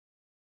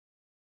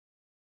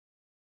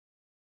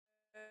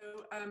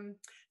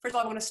First of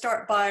all, I want to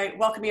start by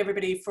welcoming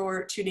everybody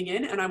for tuning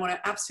in, and I want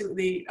to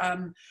absolutely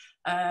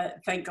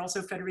thank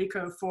also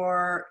Federico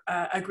for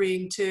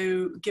agreeing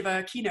to give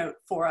a keynote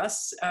for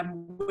us,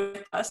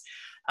 with us,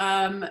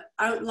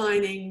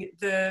 outlining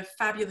the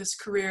fabulous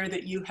career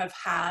that you have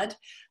had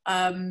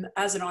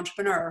as an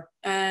entrepreneur.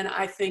 And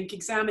I think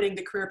examining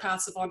the career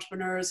paths of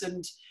entrepreneurs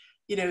and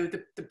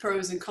the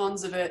pros and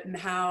cons of it, and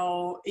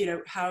how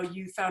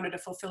you found it a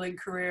fulfilling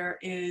career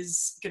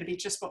is going to be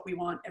just what we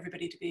want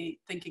everybody to be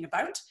thinking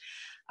about.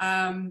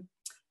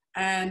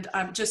 And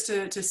just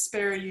to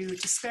spare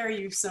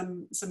you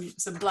some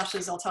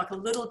blushes, I'll talk a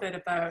little bit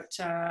about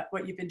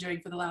what you've been doing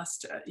for the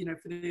last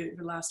for the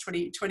last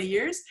 20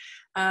 years.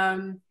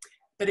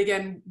 But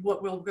again,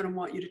 what we're going to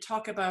want you to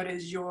talk about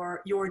is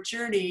your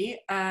journey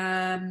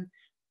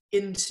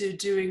into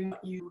doing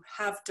what you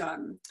have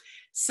done.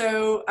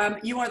 So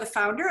you are the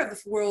founder of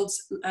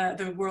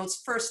the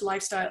world's first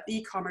lifestyle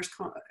e-commerce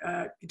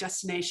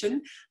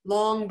destination,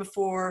 long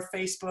before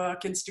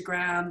Facebook,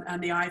 Instagram,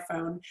 and the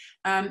iPhone.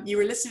 You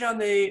were listed on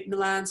the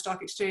Milan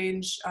Stock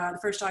Exchange, the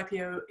first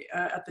IPO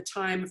at the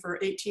time, for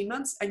 18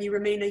 months, and you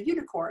remain a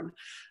unicorn.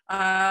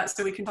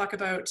 So we can talk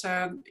about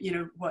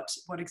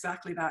what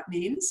exactly that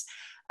means.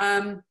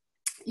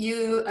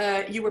 You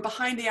were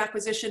behind the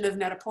acquisition of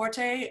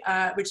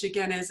Net-A-Porter, which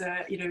again is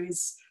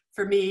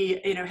for me,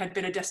 had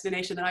been a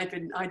destination that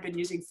I'd been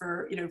using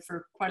for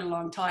quite a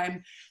long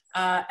time,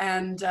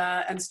 and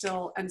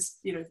still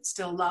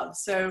love.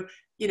 So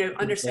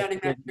understanding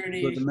that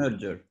journey. The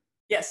merger.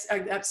 Yes,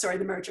 sorry,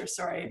 the merger.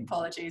 Sorry,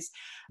 apologies.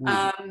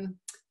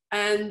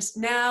 And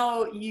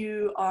now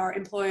you are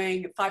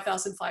employing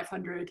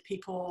 5,500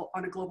 people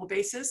on a global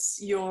basis.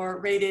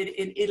 You're rated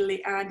in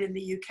Italy and in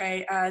the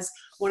UK as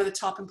one of the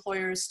top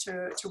employers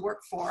to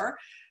work for.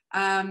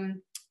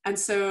 And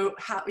so,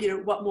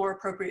 what more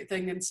appropriate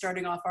thing than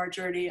starting off our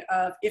journey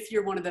of, if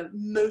you're one of the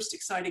most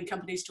exciting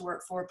companies to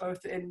work for,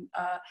 both in,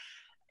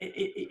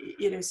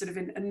 sort of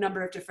in a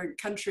number of different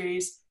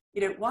countries,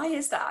 why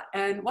is that?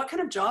 And what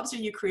kind of jobs are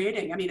you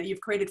creating? I mean,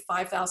 you've created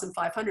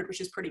 5,500, which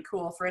is pretty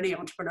cool for any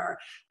entrepreneur.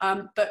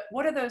 But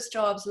what are those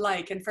jobs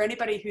like? And for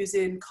anybody who's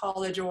in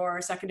college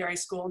or secondary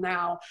school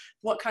now,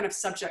 what kind of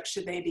subjects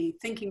should they be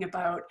thinking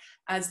about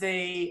as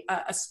they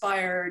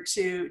aspire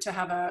to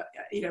have a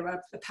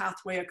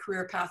pathway, a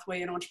career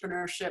pathway in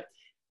entrepreneurship,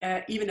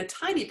 even a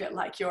tiny bit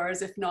like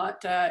yours, if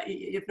not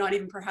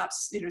even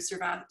perhaps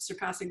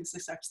surpassing the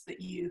success that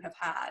you have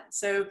had.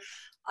 So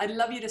I'd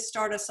love you to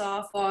start us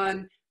off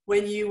on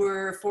when you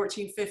were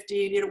 14,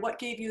 15, what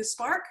gave you the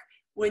spark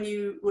when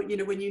you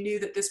knew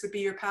that this would be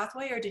your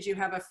pathway, or did you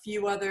have a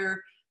few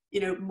other,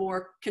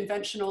 more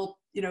conventional,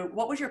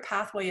 what was your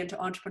pathway into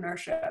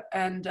entrepreneurship,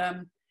 and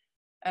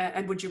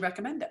would you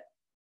recommend it?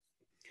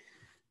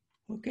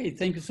 Okay,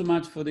 thank you so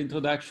much for the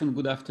introduction.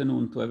 Good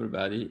afternoon to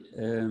everybody.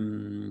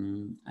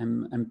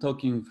 I'm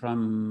talking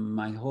from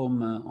my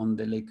home on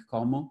the Lake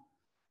Como,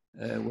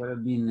 where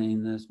I've been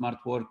in smart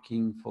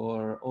working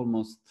for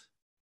almost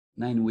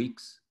 9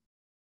 weeks.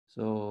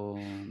 So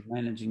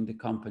managing the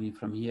company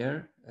from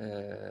here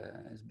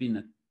has been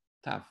a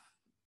tough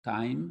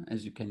time,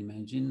 as you can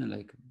imagine.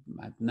 Like,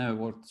 I've never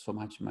worked so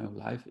much in my whole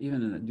life,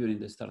 even during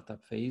the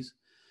startup phase,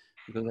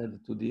 because I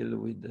had to deal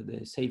with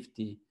the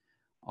safety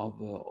of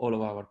all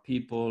of our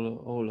people,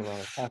 all of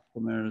our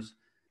customers,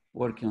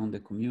 working on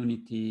the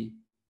community,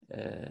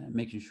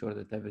 making sure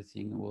that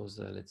everything was,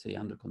 let's say,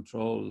 under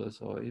control.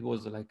 So it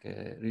was like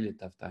a really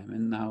tough time.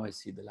 And now I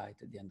see the light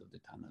at the end of the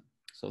tunnel.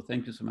 So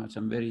thank you so much.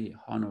 I'm very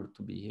honored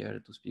to be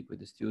here to speak with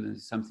the students.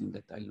 It's something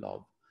that I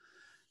love,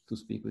 to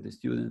speak with the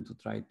students, to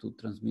try to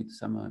transmit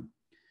some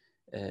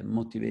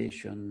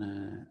motivation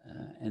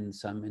and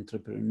some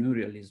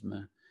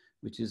entrepreneurialism,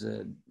 which is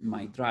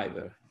my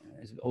driver.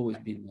 Has always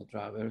been my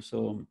driver.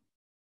 So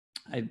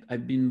I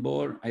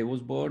was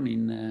born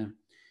in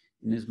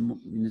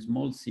a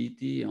small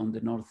city on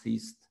the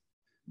northeast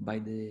by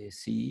the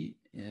sea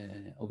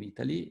of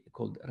Italy,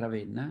 called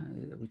Ravenna,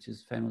 which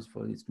is famous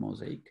for its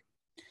mosaic.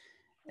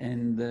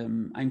 And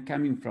I'm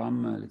coming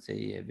from, let's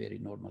say, a very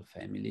normal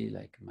family.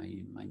 Like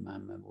my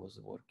mom was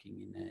working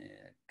in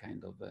a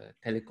kind of a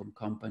telecom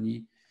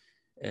company.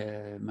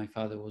 My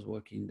father was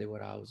working in the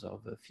warehouse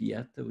of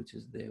Fiat, which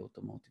is the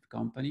automotive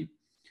company.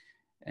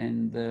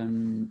 And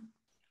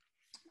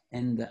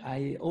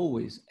I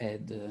always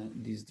had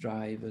this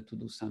drive to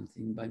do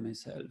something by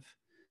myself.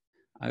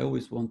 I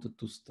always wanted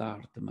to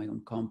start my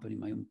own company,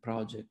 my own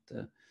project.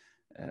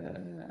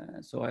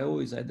 So I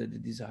always had the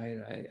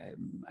desire.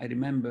 I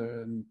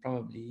remember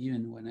probably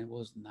even when I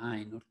was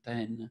 9 or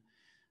 10,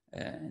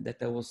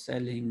 that I was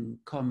selling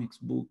comics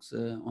books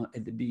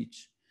at the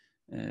beach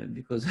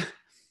because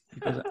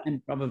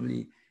I'm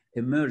probably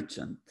a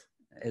merchant,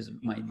 as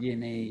my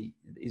DNA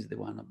is the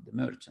one of the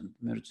merchant.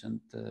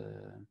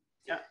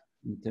 Yeah.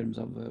 In terms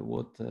of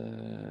what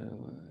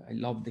I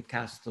love the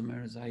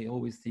customers. I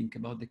always think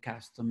about the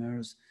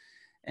customers.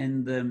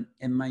 And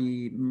my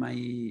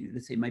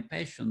let's say my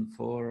passion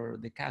for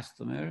the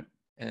customer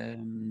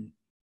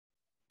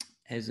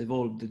has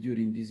evolved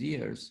during these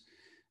years,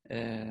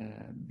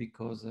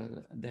 because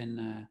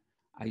then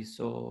I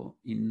saw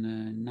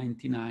in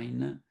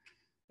 99.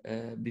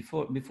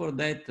 Before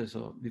that,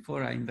 so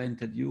before I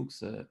invented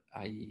YOOX,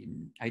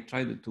 I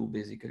tried to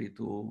basically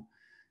to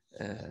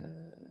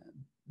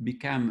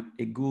become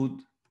a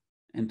good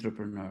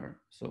entrepreneur.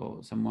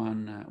 So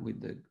someone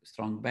with a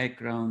strong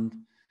background,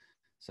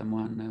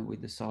 someone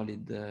with a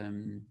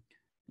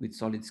with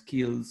solid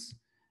skills.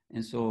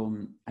 And so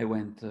I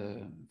went,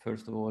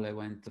 first of all, I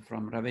went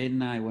from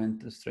Ravenna, I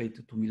went straight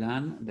to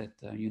Milan. That,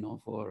 you know,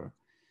 for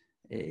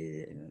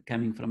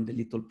coming from the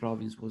little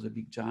province was a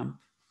big jump.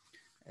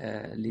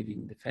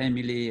 Leaving the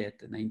family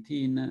at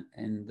 19,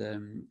 and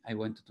I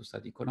went to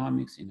study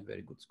economics in a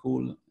very good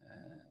school,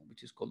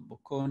 which is called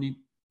Bocconi.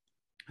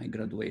 I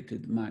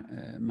graduated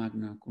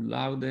magna cum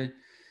laude,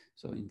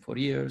 so in 4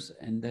 years.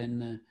 And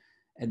then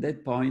at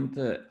that point,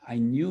 I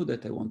knew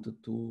that I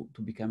wanted to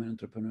become an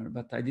entrepreneur,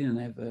 but I didn't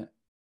have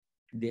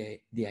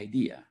the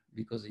idea,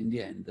 because in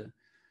the end,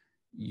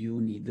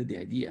 you need the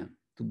idea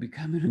to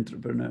become an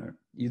entrepreneur.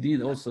 You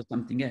need also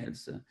something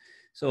else.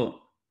 So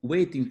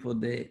waiting for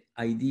the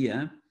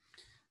idea,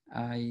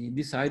 I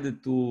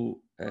decided to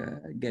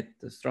get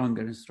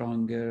stronger and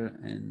stronger.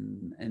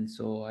 And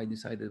so I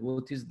decided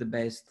what is the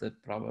best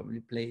probably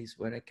place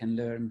where I can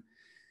learn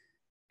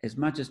as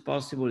much as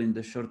possible in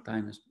the shortest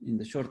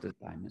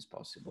time as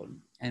possible.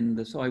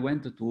 And so I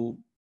went to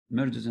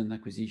mergers and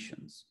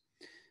acquisitions.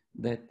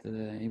 That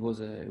it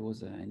was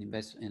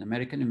an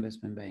American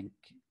investment bank,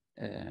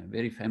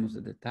 very famous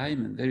at the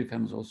time and very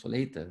famous also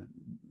later.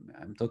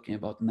 I'm talking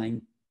about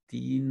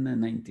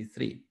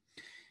 1993,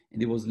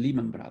 and it was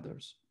Lehman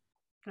Brothers.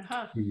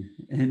 Uh-huh.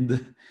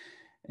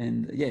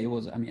 And yeah, it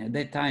was, I mean, at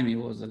that time, it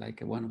was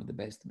like one of the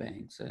best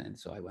banks. And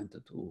so I went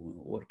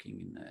to working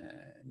in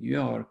New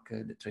York,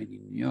 the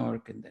training in New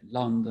York, and then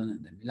London,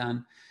 and then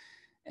Milan.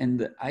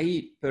 And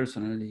I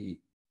personally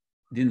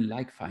didn't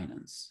like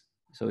finance.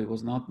 So it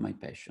was not my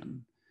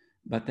passion.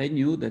 But I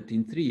knew that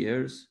in 3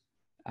 years,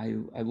 I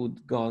would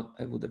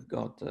have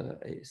got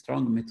a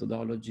strong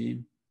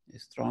methodology, a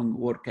strong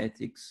work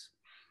ethics,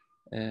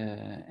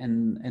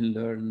 and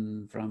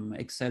learn from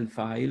Excel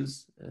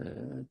files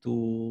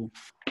to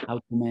how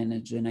to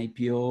manage an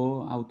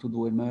IPO, how to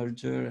do a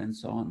merger, and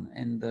so on.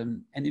 And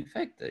in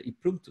fact, it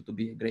proved to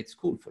be a great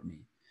school for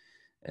me.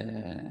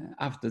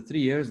 After 3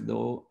 years,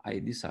 though, I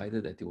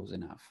decided that it was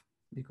enough,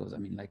 because I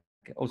mean, like,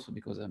 also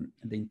because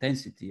the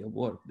intensity of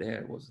work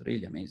there was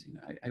really amazing.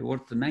 I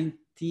worked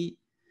 90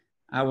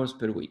 hours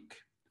per week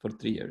for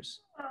 3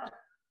 years.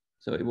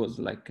 So it was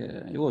like,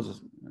 it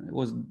was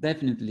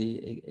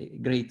definitely a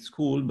great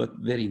school, but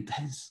very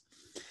intense.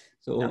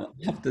 So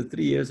after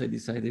 3 years, I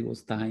decided it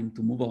was time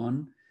to move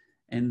on,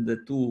 and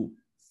to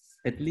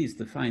at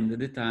least find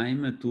the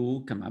time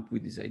to come up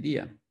with this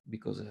idea,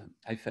 because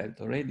I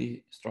felt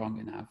already strong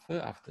enough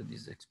after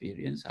this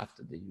experience,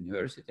 after the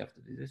university,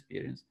 after this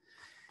experience.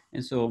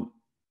 And so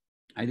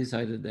I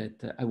decided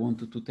that I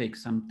wanted to take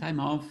some time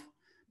off,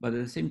 but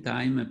at the same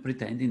time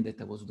pretending that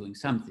I was doing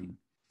something.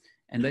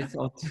 And I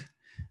thought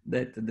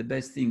that the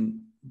best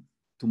thing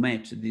to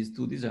match these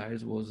two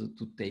desires was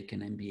to take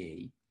an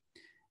MBA.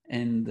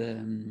 And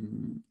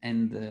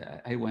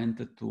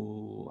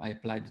I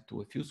applied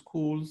to a few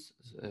schools.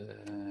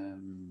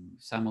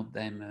 Some of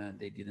them,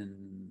 they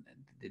didn't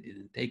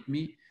take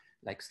me,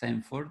 like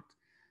Stanford.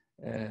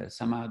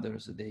 Some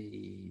others,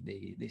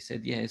 they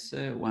said yes.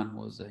 One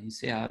was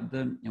INSEAD,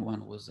 and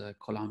one was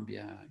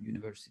Columbia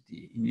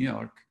University in New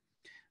York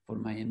for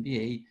my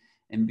MBA.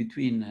 And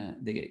between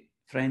the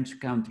French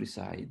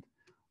countryside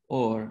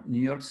or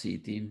New York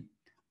City,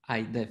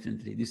 I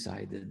definitely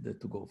decided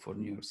to go for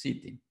New York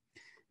City,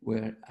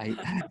 where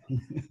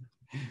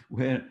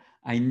where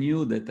I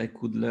knew that I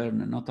could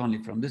learn not only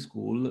from the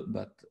school,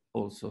 but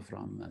also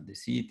from the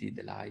city,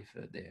 the life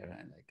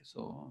there. Like,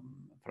 so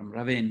from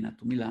Ravenna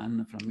to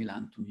Milan, from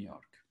Milan to New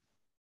York.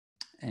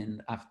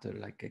 And after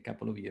like a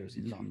couple of years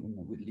in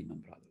London with Lehman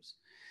Brothers.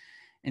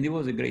 And it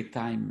was a great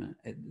time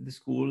at the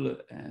school.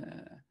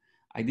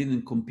 I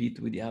didn't compete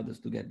with the others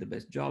to get the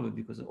best job,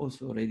 because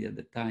also already at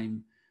the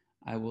time,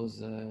 I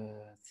was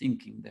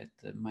thinking that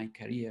my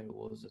career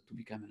was to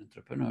become an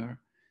entrepreneur.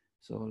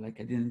 So like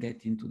I didn't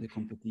get into the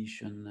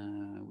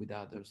competition with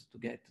others to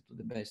get to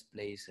the best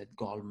place at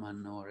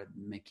Goldman or at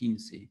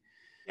McKinsey,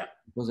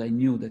 because I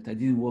knew that I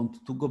didn't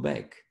want to go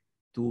back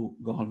to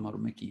Goldman or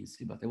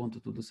McKinsey, but I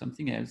wanted to do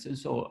something else. And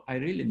so I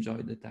really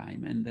enjoyed the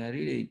time, and I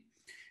really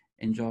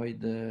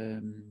enjoyed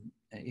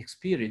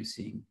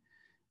experiencing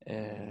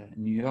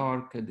New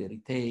York, the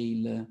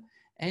retail,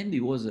 and it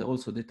was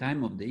also the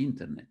time of the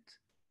internet.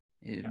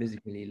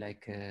 Basically,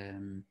 like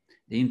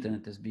the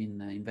internet has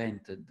been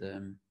invented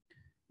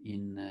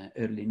in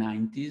early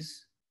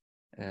 90s.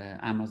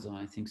 Amazon,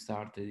 I think,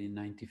 started in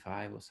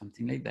 95 or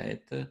something like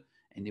that,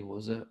 and it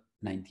was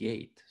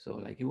 98. So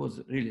like it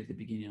was really the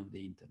beginning of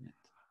the internet,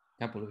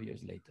 a couple of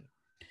years later.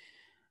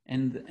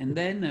 And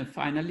then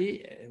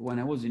finally, when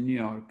I was in New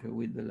York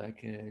with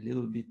like a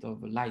little bit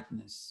of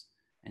lightness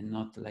and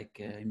not like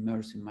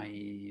immersed in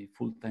my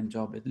full-time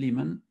job at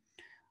Lehman,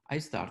 I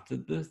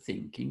started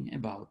thinking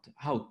about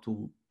how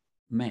to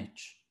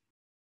match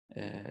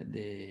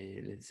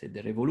let's say,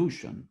 the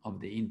revolution of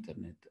the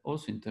internet,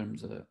 also in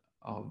terms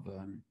of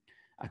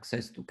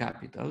access to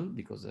capital,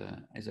 because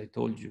as I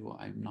told you,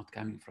 I'm not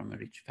coming from a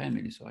rich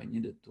family, so I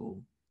needed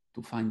to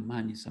find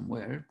money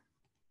somewhere.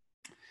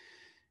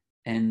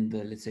 And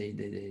let's say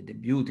the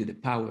beauty, the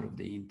power of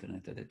the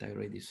internet that I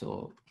already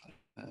saw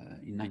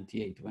in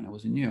 '98 when I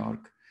was in New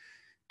York,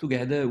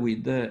 together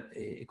with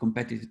a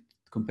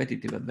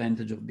competitive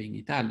advantage of being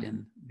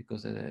Italian,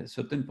 because at a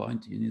certain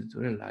point you need to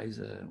realize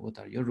what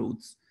are your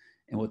roots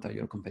and what are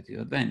your competitive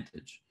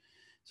advantage.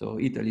 So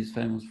Italy is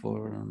famous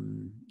for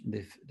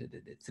the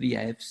 3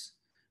 Fs,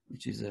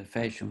 which is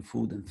fashion,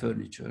 food, and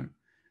furniture.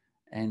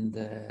 And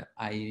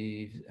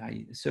I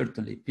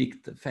certainly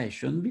picked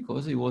fashion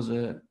because it was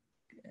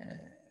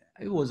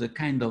a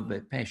kind of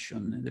a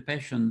passion. The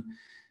passion,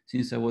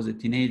 since I was a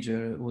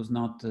teenager, was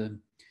not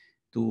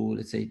to,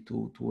 let's say,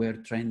 to wear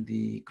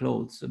trendy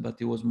clothes, but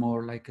it was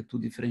more like to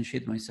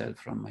differentiate myself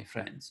from my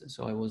friends.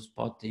 So I was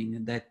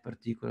spotting that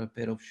particular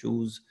pair of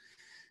shoes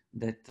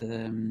that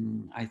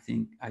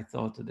I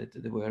thought that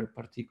they were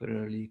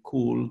particularly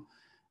cool,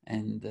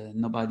 and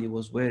nobody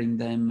was wearing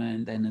them.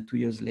 And then 2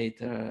 years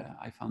later,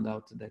 I found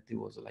out that it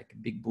was like a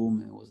big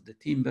boom. It was the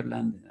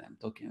Timberland. I'm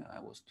talking, I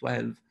was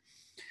 12.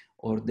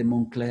 Or the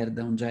Moncler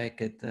down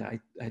jacket. I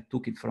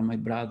took it from my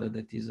brother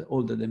that is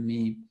older than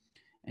me,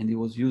 and he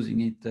was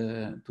using it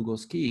to go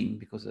skiing,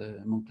 because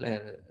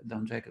Moncler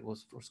down jacket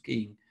was for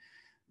skiing.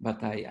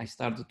 But I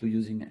started to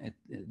using it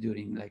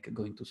during like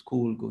going to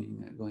school,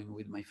 going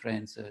with my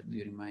friends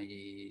during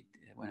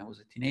when I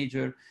was a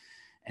teenager.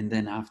 And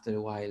then after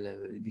a while,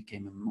 it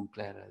became a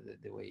Moncler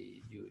the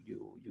way you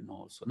know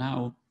also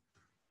now.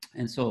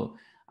 And so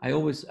I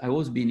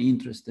always been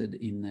interested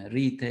in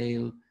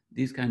retail,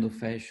 this kind of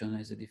fashion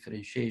as a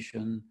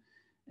differentiation.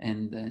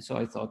 And so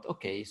I thought,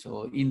 okay,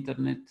 so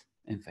internet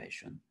and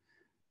fashion.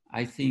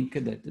 I think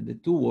that the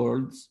two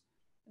worlds,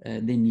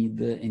 they need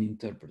an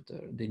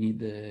interpreter. They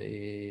need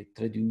a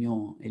trait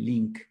d'union, a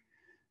link,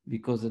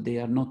 because they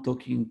are not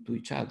talking to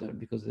each other,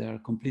 because they are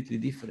completely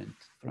different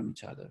from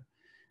each other.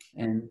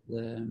 And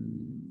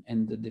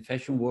the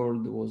fashion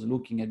world was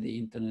looking at the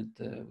internet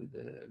with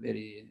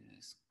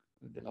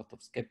a lot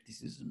of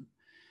skepticism,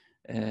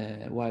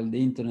 while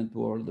the internet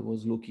world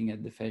was looking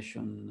at the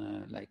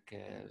fashion like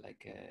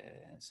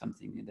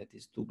something that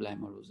is too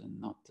glamorous and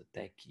not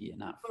techy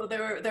enough. Well,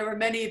 there were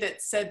many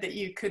that said that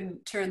you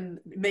couldn't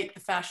make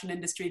the fashion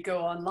industry go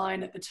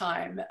online at the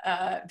time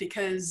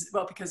because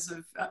of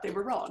they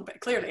were wrong, but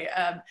clearly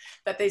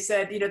that they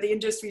said, the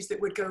industries that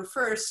would go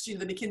first,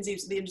 the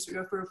McKinsey's, the industry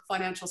go for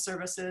financial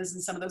services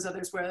and some of those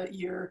others where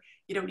you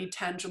don't need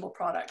tangible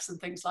products and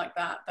things like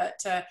that. But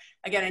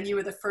again, and you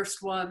were the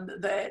first one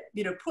that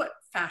put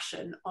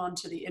fashion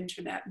onto the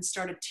internet and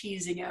started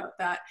teasing out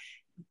that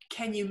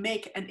can you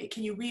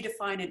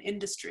redefine an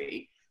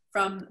industry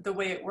from the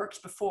way it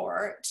worked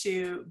before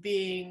to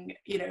being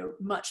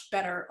much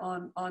better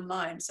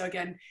online. So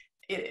again,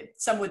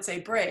 some would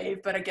say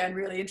brave, but again,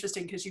 really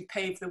interesting, because you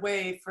paved the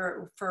way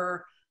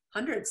for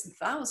hundreds and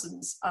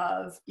thousands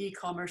of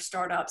e-commerce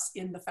startups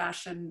in the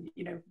fashion.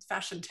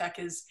 Fashion tech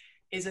is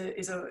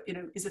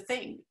a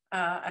thing,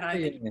 and I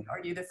think you could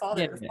argue the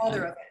father of it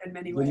in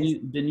many ways.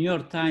 The New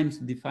York Times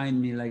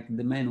defined me like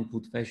the man who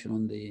put fashion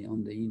on the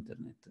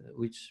internet,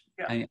 which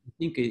I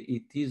think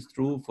it is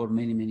true for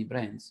many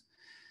brands.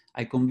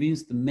 I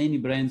convinced many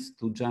brands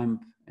to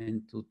jump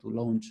and to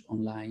launch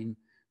online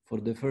for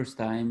the first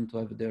time, to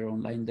have their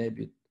online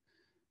debut,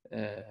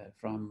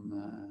 from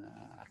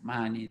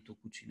Armani to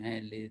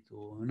Cucinelli to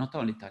not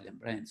only Italian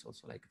brands,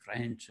 also like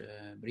French,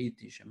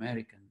 British,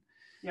 American.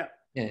 Yeah.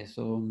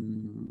 So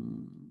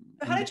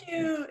how did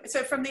you?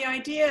 So from the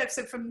idea,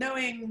 from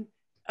knowing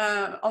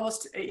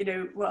almost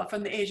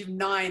from the age of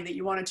 9 that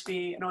you wanted to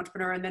be an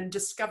entrepreneur, and then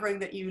discovering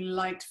that you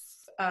liked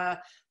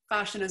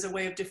fashion as a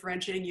way of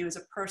differentiating you as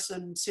a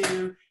person,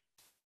 to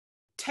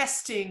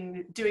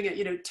testing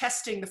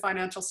the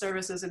financial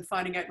services and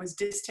finding out it was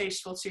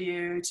distasteful to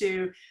you,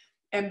 to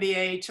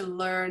MBA, to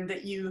learn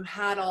that you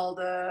had all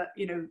the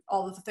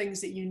things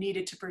that you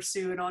needed to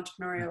pursue an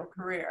entrepreneurial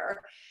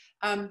career.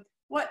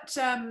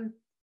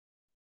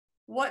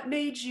 What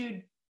made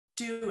you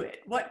do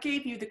it? What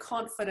gave you the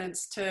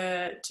confidence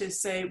to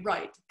say,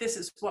 right, this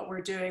is what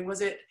we're doing?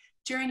 Was it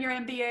during your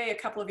MBA, a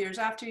couple of years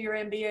after your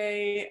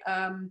MBA?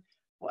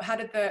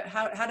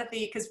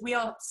 Because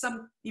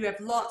you have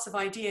lots of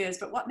ideas,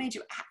 but what made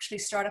you actually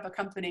start up a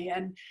company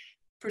and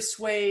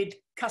persuade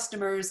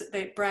customers,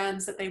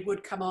 brands that they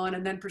would come on,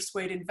 and then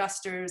persuade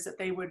investors that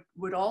they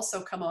would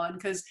also come on?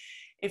 Because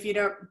if you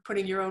don't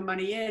putting your own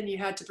money in, you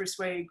had to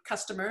persuade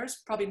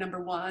customers, probably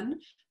number one,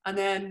 and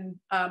then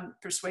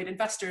persuade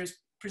investors,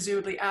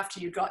 presumably after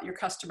you got your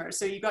customers.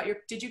 So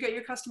did you get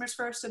your customers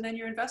first and then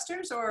your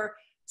investors, or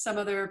some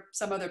other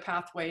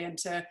pathway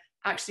into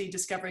actually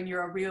discovering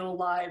you're a real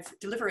live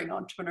delivering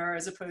entrepreneur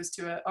as opposed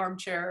to an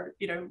armchair,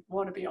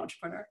 wannabe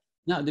entrepreneur?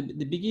 No,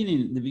 the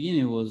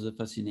beginning was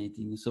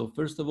fascinating. So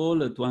first of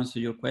all, to answer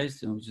your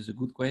question, which is a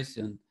good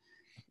question,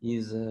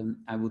 is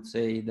I would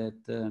say that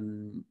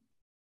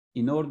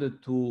in order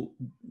to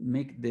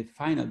make the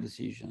final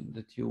decision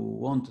that you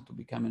want to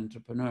become an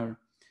entrepreneur,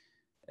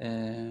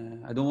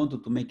 I don't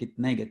want to make it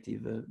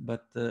negative,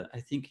 but I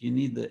think you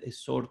need a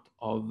sort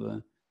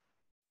of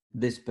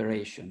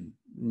desperation,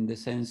 in the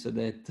sense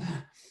that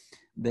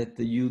that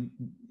you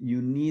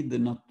need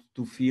not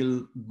to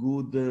feel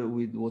good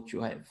with what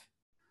you have,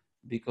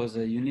 because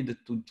you need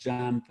to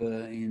jump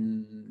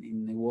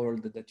in a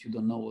world that you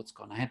don't know what's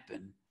going to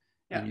happen.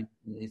 Yeah. And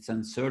it's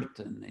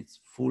uncertain, it's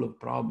full of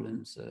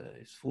problems,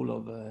 it's full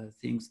of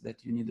things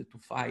that you need to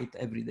fight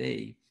every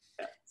day.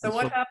 Yeah. So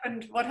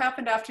what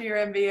happened after your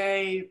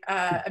MBA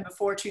and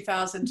before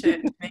 2000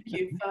 to make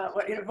you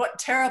what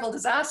terrible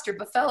disaster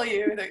befell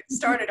you that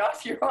started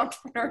off your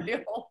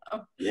entrepreneurial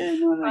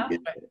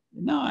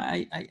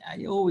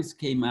I always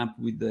came up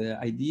with the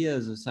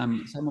ideas.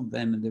 Some of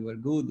them they were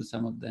good,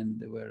 some of them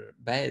they were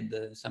bad,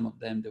 some of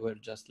them they were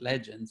just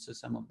legends,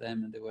 some of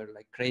them they were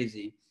like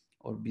crazy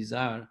or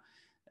bizarre.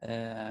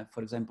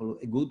 For example,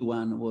 a good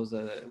one was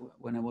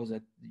when I was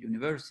at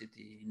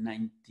university in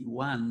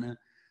 91.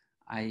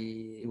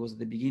 It was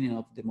the beginning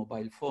of the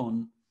mobile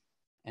phone,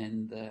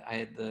 and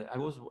I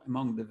was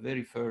among the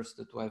very first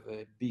to have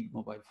a big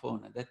mobile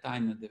phone. At that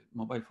time, the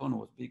mobile phone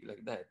was big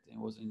like that. It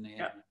was in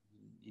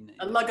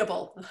a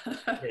luggable.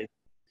 Yes.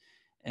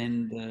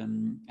 And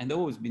I've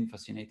always been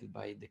fascinated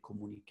by the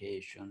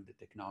communication, the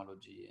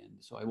technology,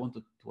 and so I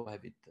wanted to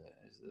have it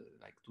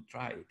like to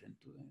try it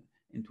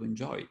and to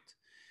enjoy it.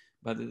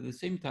 But at the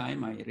same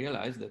time, I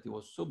realized that it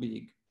was so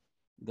big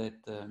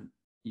that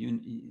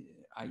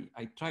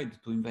I tried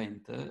to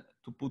invent,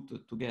 to put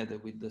together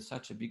with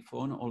such a big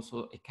phone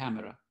also a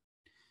camera,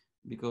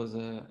 because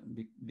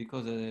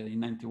in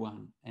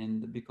 91,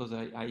 and because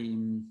I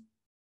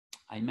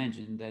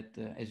imagine that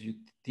as you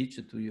teach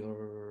to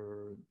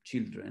your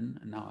children,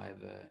 and now I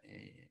have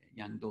a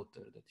young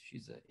daughter that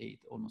she's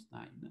 8, almost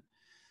 9,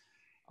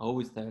 I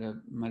always tell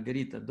her,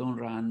 Margherita, don't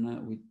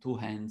run with 2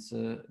 hands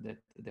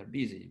that they're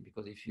busy,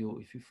 because if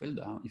you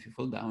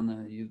fall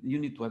down, you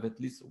need to have at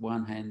least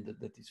one hand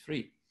that is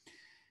free.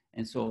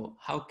 And so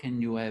how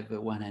can you have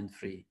one hand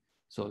free?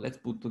 So let's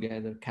put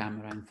together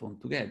camera and phone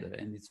together.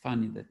 And it's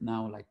funny that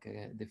now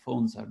the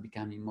phones are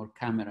becoming more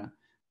camera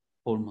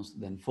almost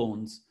than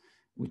phones,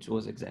 which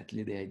was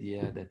exactly the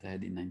idea that I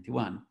had in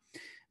 91.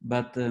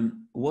 But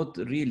what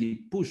really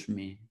pushed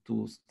me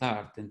to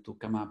start and to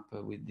come up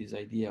with this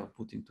idea of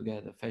putting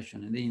together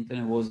fashion and the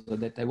internet was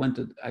that I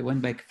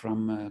went back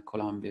from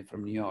Colombia,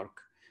 from New York,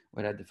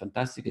 where I had a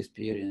fantastic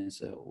experience,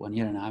 1.5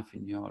 years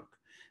in New York,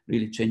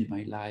 really changed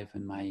my life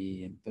and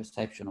my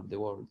perception of the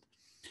world.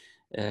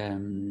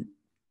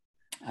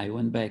 I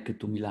went back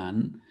to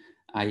Milan.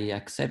 I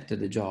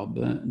accepted a job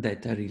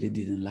that I really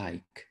didn't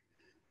like.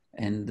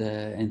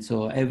 And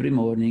so every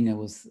morning I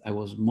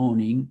was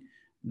moaning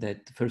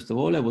that, first of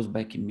all, I was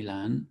back in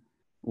Milan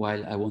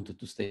while I wanted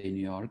to stay in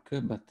New York.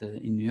 But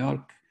in New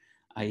York,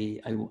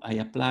 I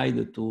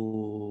applied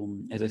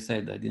to, as I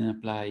said, I didn't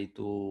apply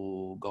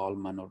to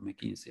Goldman or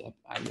McKinsey.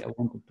 I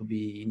wanted to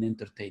be in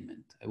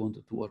entertainment. I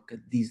wanted to work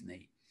at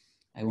Disney.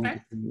 I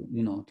wanted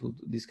to, to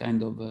this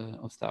kind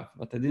of stuff,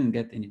 but I didn't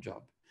get any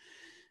job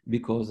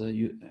because I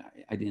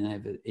didn't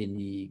have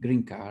any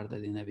green card. I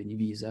didn't have any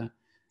visa.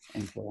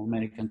 And for an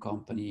American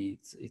company,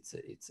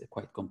 it's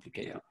quite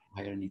complicated to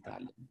hire an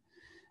Italian.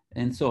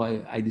 And so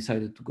I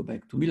decided to go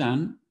back to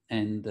Milan,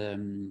 and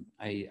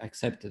I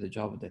accepted a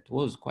job that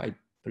was quite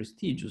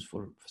prestigious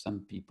for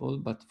some people,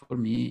 but for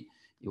me,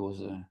 it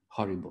was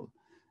horrible.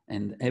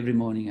 And every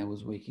morning I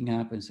was waking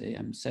up and say,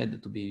 I'm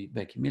sad to be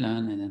back in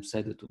Milan and I'm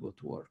sad to go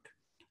to work.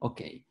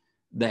 Okay,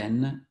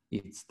 then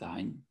it's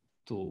time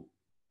to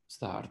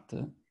start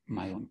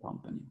my own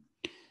company.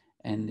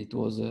 And it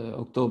was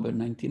October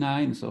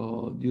 99.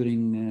 So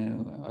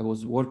I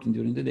was working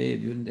during the day,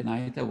 during the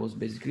night, I was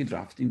basically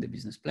drafting the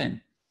business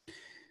plan.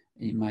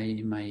 In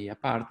my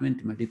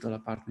apartment, in my little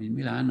apartment in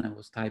Milan, I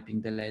was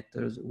typing the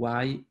letters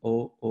YOOX.com,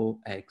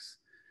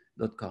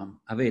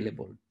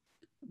 available.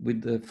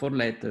 With the 4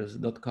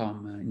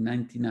 letters.com in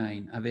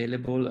 99,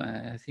 available.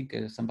 I think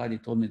somebody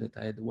told me that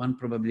I had 1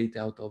 probability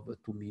out of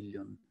 2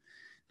 million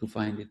to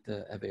find it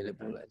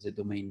available as a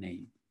domain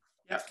name.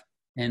 Yeah.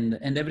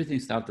 And everything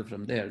started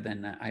from there.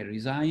 Then I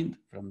resigned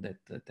from that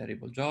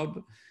terrible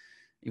job.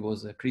 It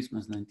was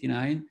Christmas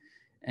 99.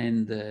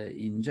 And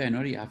in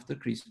January, after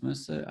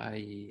Christmas,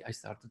 I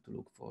started to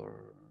look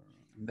for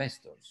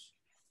investors.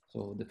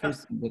 So the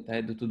first thing that I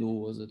had to do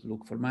was to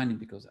look for money,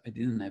 because I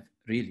didn't have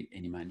really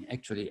any money.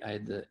 Actually, I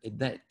had a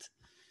debt,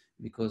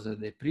 because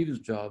the previous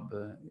job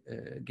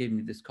gave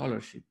me the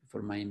scholarship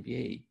for my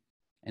MBA.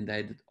 And I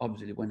had,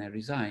 obviously, when I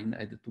resigned,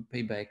 I had to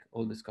pay back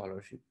all the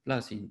scholarship,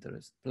 plus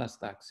interest, plus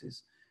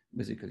taxes,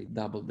 basically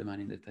double the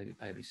money that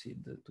I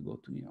received to go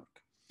to New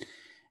York.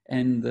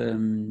 And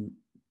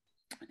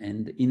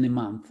in a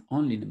month,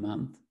 only in a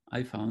month,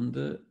 I found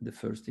the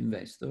first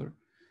investor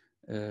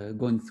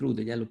going through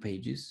the yellow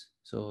pages.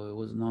 So it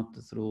was not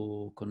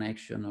through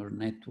connection or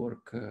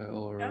network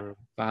or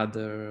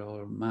father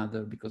or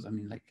mother, because I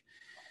mean, like,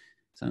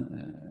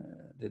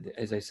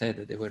 as I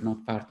said, they were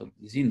not part of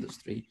this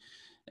industry.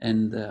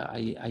 And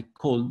I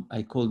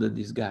called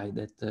this guy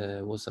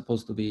that was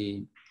supposed to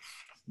be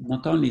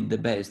not only the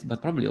best,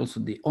 but probably also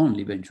the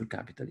only venture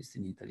capitalist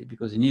in Italy,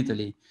 because in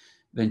Italy,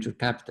 venture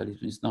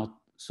capitalism is not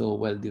so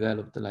well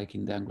developed like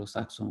in the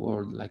Anglo-Saxon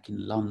world, like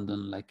in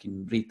London, like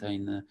in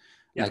Britain,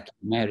 like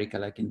in America,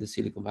 like in the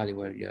Silicon Valley,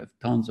 where you have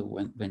tons of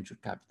venture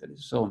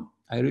capitalists. So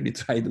I really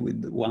tried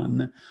with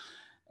one.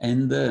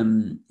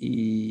 And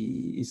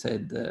he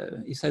said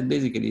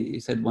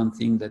one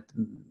thing that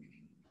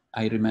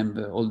I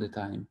remember all the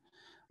time.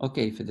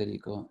 Okay,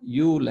 Federico,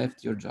 you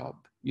left your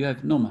job. You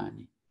have no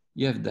money.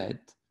 You have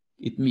debt.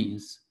 It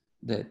means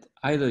that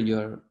either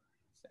you're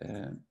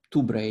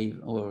too brave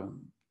or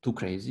too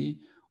crazy,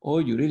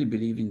 or you really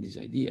believe in this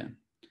idea.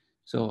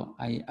 So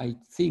I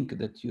think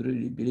that you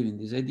really believe in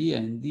this idea,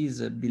 and this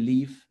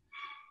belief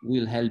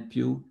will help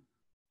you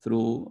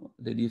through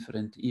the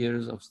different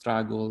years of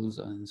struggles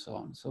and so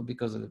on. So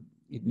because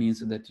it means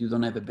that you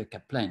don't have a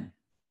backup plan.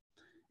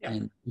 Yeah.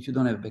 And if you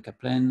don't have a backup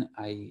plan,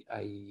 I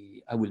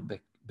will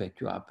back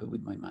you up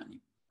with my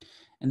money.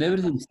 And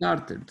everything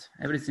started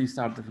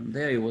from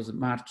there. It was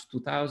March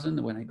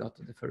 2000 when I got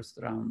the first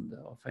round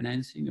of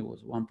financing. It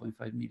was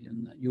 1.5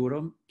 million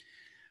euro.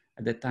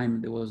 At that time,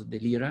 there was the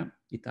lira,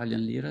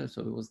 Italian lira.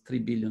 So it was 3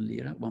 billion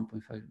lira,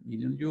 1.5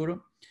 million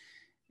euro.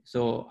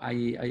 So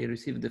I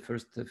received the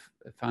first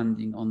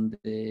funding on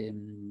the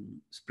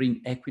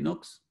spring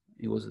equinox.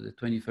 It was the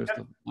 21st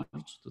of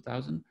March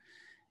 2000.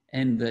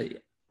 And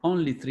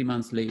only 3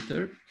 months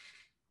later,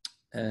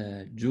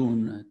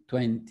 June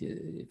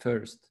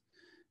 21st,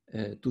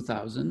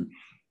 2000,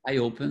 I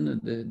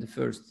opened the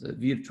first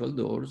virtual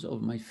doors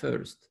of my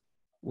first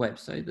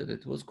website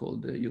that was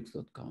called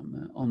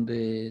YOOX.com on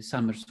the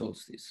summer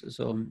solstice.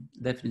 So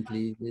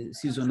definitely the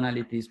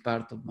seasonality is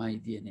part of my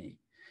DNA.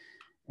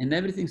 And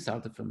everything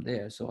started from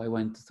there. So I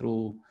went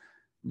through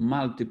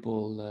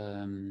multiple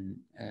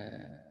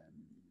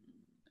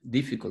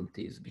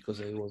difficulties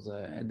because I was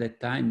at that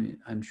time,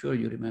 I'm sure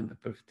you remember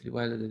perfectly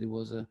well that it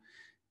was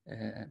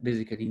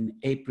basically in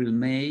April,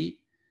 May.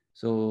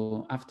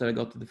 So after I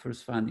got the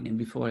first funding and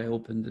before I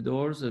opened the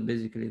doors,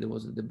 basically there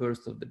was the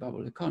burst of the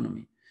bubble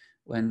economy.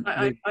 When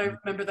I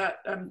remember that.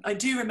 I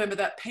do remember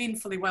that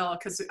painfully well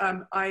because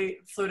I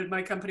floated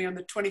my company on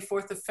the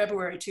 24th of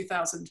February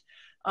 2000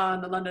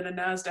 on the London and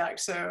NASDAQ.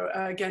 So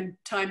again,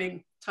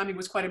 timing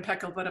was quite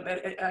impeccable, but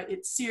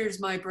it sears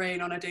my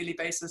brain on a daily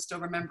basis still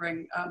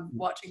remembering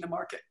watching the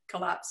market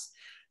collapse.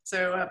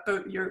 So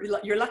but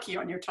you're lucky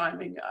on your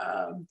timing.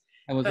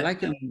 I was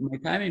lucky on my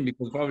timing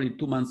because probably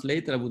 2 months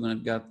later I wouldn't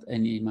have got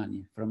any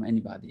money from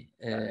anybody.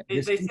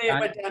 They say it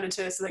went down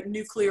into like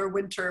nuclear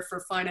winter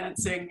for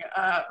financing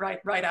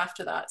right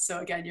after that. So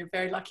again, you're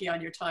very lucky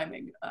on your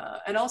timing,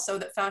 and also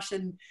that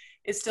fashion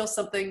is still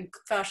something.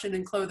 Fashion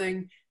and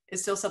clothing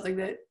is still something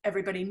that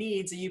everybody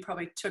needs, and you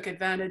probably took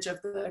advantage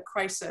of the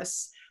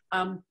crisis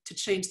to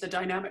change the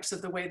dynamics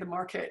of the way the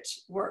market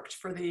worked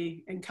for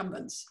the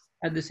incumbents.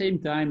 At the same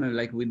time,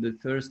 like with the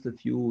first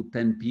few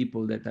 10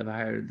 people that I've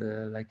hired,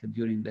 like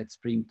during that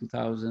spring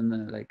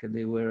 2000, like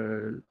they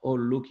were all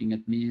looking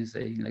at me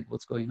saying like,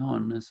 what's going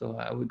on? So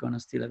are we gonna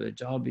still have a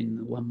job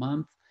in 1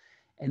 month?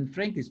 And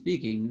frankly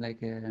speaking,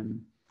 like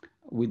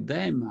with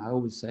them, I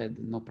always said,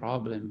 no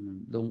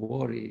problem, don't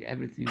worry,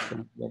 everything's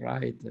gonna be all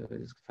right.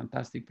 It's a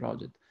fantastic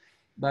project.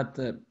 But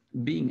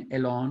being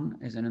alone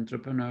as an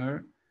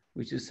entrepreneur,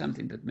 which is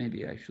something that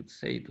maybe I should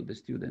say to the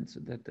students,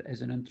 that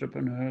as an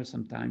entrepreneur,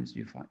 sometimes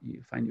you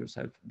find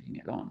yourself being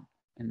alone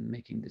and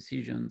making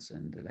decisions.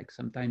 And like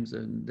sometimes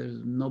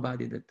there's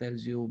nobody that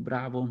tells you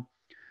bravo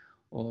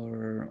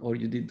or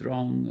you did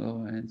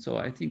wrong. And so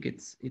I think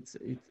it's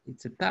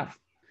a tough.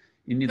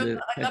 You need I'd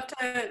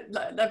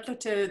love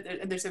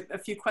to, and there's a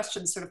few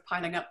questions sort of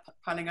piling up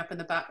in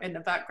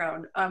the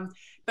background.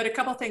 But a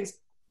couple of things.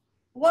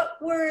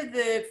 What were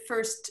the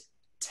first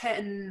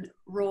 10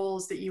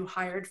 roles that you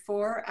hired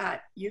for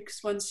at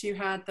YOOX once you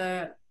had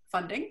the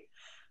funding?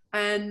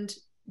 And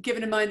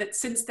given in mind that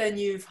since then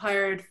you've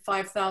hired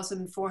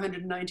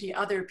 5,490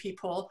 other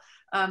people,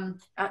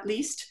 at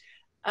least,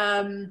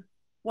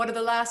 what are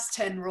the last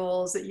 10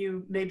 roles that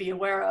you may be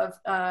aware of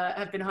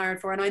have been hired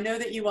for? And I know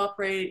that you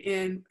operate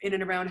in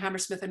and around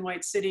Hammersmith and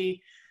White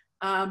City.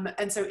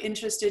 And so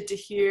interested to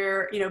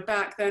hear,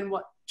 back then,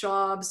 what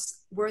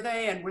jobs were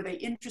they and were they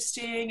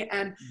interesting?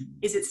 And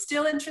is it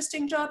still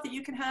interesting job that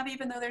you can have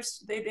even though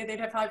they'd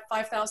have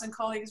 5,000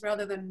 colleagues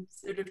rather than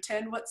sort of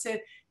 10? What's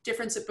the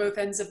difference at both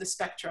ends of the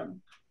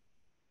spectrum?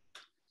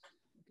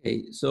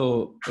 Okay,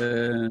 so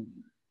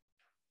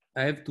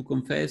I have to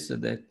confess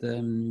that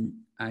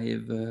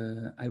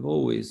I've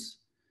always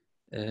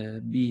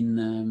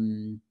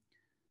been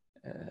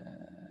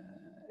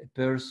a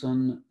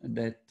person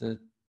that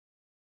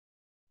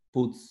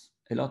puts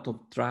a lot of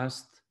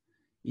trust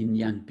in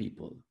young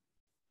people.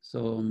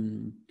 So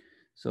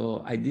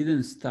I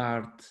didn't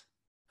start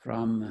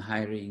from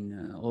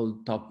hiring all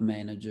top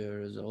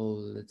managers,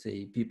 all, let's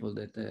say, people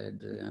that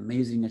had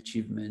amazing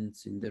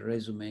achievements in their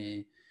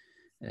resume,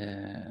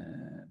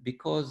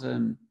 because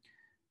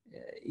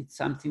it's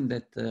something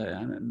that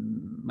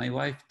my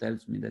wife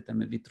tells me that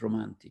I'm a bit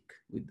romantic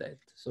with that.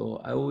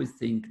 So I always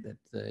think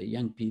that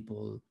young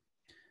people,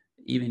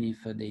 even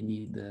if they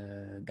need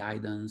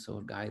guidance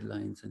or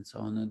guidelines and so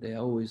on, they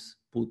always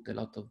put a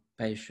lot of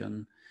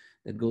passion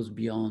that goes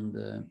beyond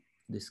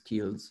the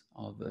skills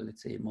of,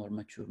 let's say, more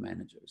mature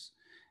managers.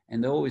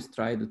 And I always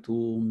try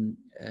to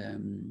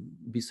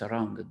be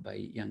surrounded by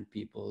young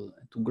people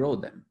to grow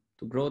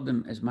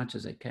them as much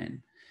as I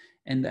can.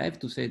 And I have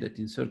to say that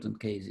in certain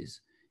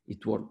cases,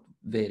 it worked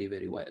very,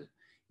 very well.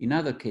 In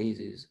other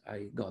cases,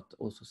 I got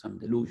also some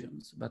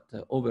delusions, but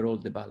overall,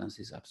 the balance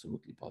is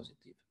absolutely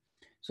positive.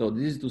 So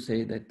this is to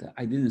say that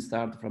I didn't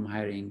start from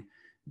hiring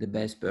the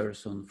best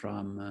person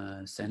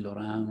from Saint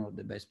Laurent or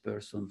the best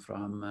person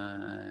from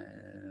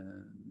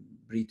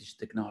British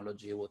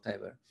technology or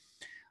whatever.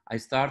 I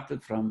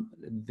started from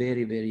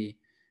very, very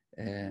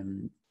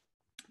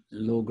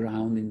low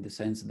ground, in the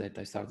sense that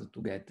I started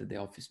to get the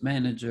office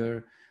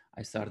manager,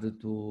 I started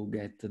to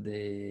get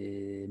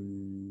the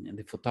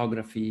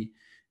photography,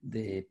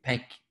 the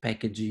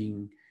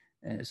packaging,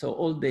 so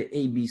all the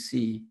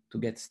ABC to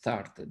get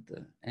started.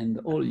 And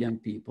all young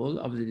people,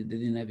 obviously they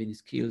didn't have any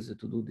skills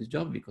to do this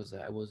job because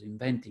I was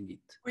inventing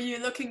it. Were you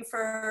looking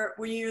for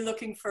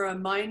a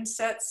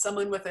mindset,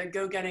 someone with a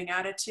go-getting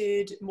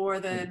attitude more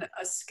than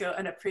a skill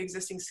and a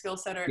pre-existing skill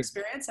set or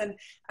experience? And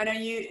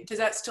does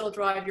that still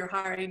drive your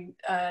hiring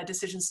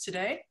decisions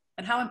today?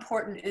 And how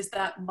important is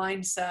that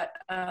mindset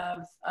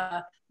of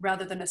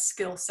rather than a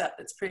skill set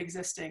that's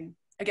pre-existing?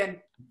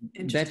 Again,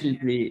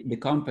 definitely the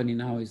company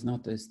now is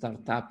not a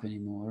startup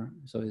anymore.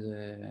 So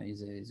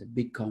it's a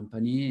big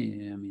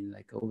company. I mean,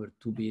 like over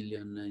 2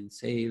 billion in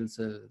sales,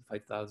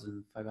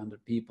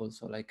 5,500 people.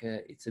 So like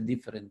it's a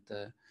different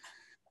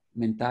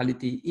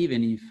mentality,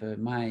 even if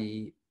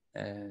my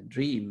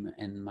dream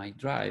and my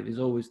drive is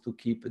always to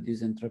keep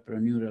this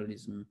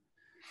entrepreneurialism,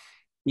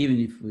 even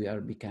if we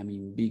are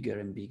becoming bigger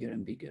and bigger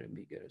and bigger and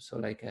bigger. So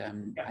like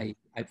I,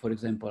 for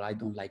example, I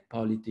don't like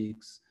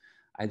politics.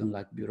 I don't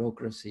like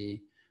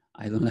bureaucracy.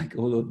 I don't like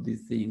all of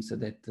these things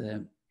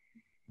that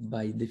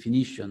by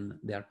definition,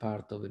 they are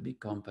part of a big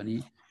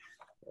company.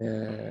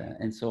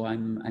 And so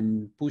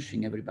I'm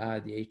pushing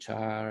everybody,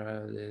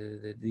 HR,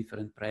 the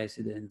different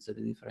presidents, the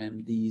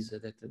different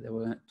MDs, that they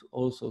were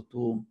also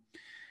to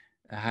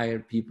hire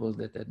people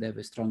that have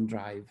a strong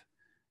drive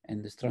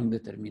and a strong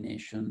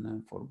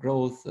determination for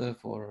growth,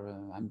 for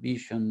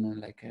ambition,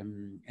 like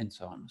and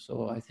so on.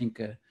 So I think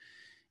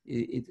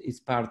it's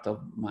part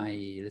of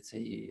my, let's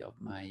say, of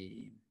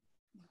my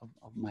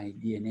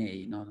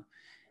DNA, you know.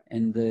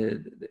 And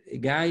a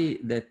guy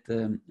that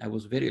I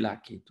was very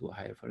lucky to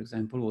hire, for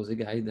example, was a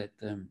guy that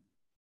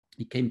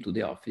he came to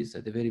the office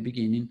at the very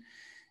beginning,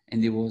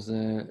 and he was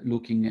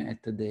looking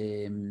at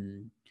the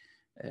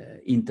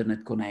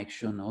internet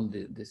connection, all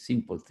the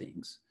simple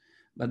things.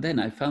 But then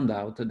I found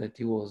out that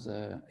he was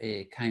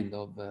a kind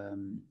of,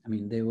 I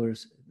mean, there were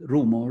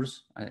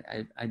rumors.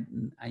 I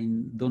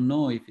don't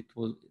know if it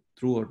was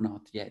true or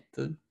not yet.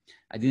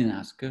 I didn't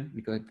ask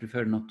because I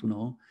prefer not to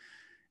know.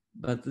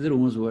 But the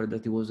rumors were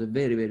that he was a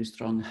very, very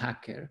strong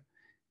hacker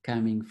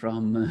coming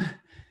from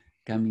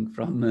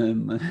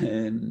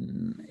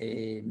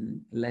a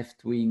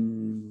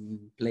left-wing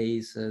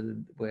place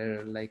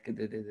where like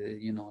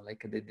you know,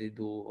 like they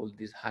do all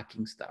this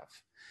hacking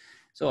stuff.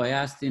 So I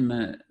asked him,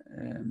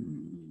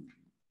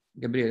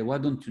 Gabriele, why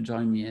don't you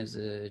join me as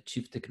a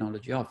chief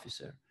technology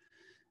officer?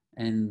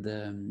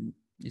 And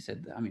he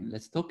said, I mean,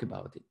 let's talk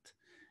about it.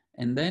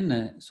 And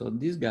then, so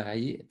this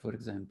guy, for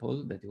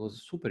example, that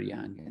was super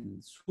young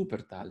and super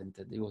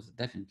talented, he was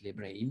definitely a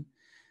brain.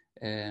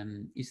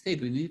 He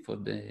stayed with me for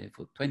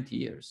 20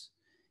 years.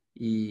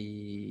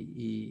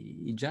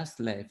 He just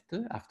left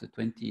after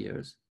 20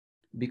 years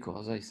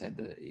because I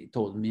said, he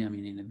told me, I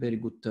mean, in a very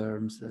good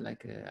terms,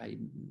 like I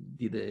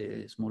did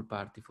a small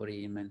party for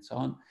him and so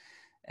on.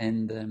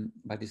 And,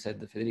 but he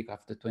said, Federico,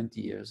 after 20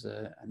 years,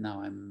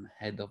 now I'm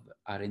head of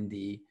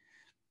R&D,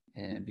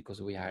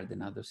 because we hired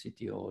another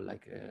CTO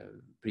like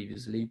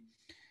previously.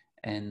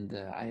 And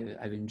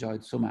I've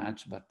enjoyed so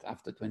much, but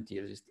after 20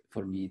 years, it's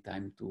for me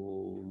time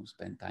to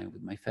spend time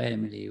with my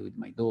family, with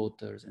my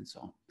daughters and so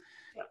on.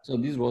 Yeah. So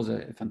this was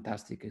a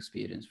fantastic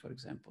experience, for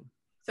example.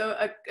 So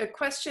a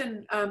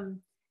question,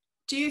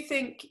 do you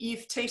think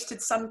you've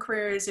tasted some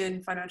careers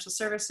in financial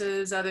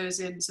services, others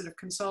in sort of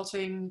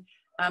consulting,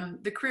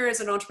 the career as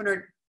an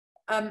entrepreneur?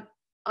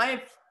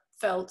 I've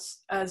felt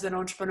as an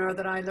entrepreneur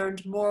that I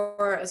learned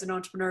more as an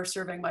entrepreneur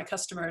serving my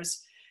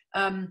customers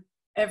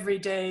every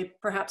day,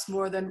 perhaps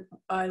more than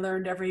I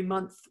learned every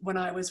month when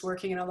I was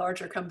working in a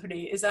larger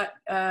company. Is that,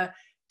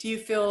 do you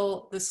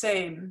feel the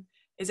same?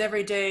 Is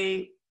every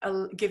day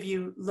give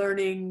you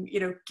learning, you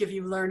know, give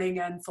you learning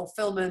and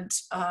fulfillment?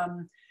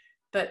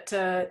 But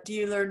do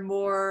you learn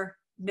more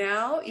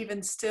now,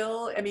 even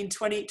still? I mean,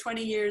 20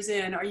 years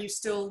in, are you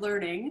still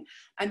learning?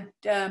 And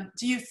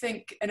do you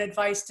think an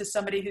advice to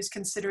somebody who's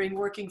considering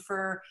working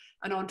for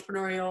an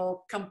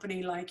entrepreneurial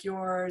company like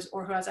yours,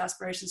 or who has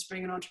aspirations for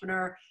being an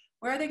entrepreneur,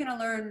 where are they going to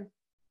learn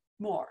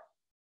more?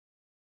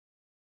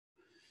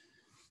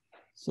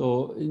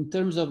 So in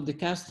terms of the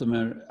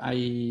customer, I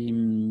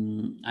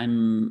don't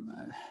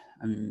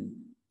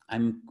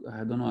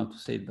know how to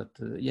say it, but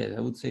yeah, I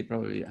would say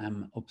probably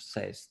I'm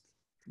obsessed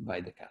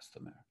by the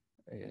customer,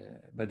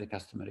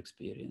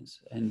 experience.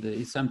 And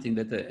it's something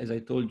that, as I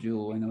told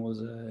you, when I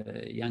was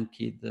a young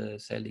kid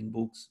selling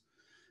books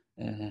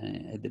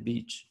at the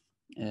beach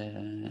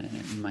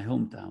in my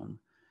hometown,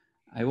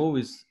 I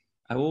always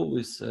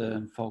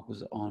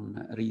focus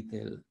on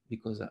retail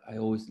because I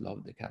always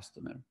love the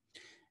customer.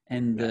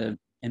 And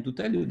to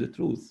tell you the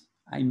truth,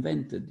 I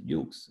invented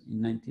YOOX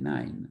in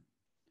 '99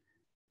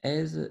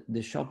 as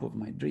the shop of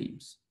my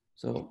dreams.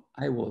 So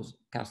I was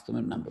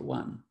customer number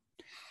one.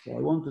 So I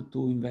wanted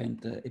to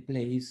invent a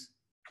place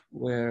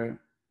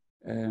where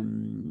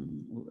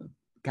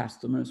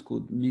customers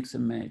could mix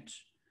and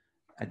match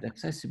at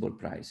accessible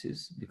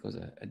prices, because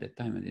at that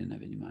time I didn't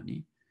have any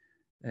money,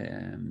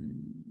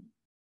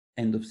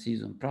 end of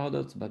season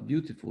products, but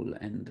beautiful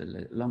and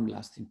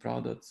long-lasting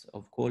products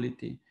of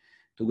quality,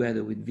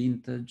 together with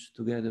vintage,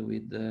 together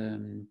with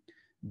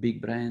big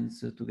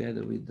brands,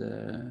 together with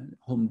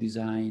home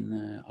design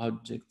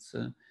objects.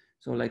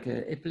 So like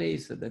a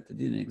place that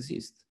didn't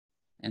exist.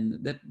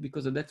 And that,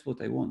 because that's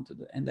what I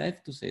wanted. And I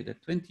have to say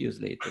that 20 years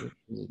later,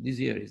 this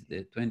year is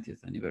the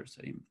 20th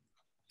anniversary,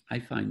 I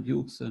find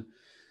YOOX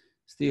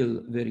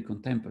still very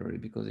contemporary,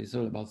 because it's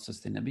all about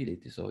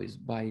sustainability. So it's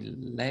buy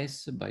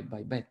less,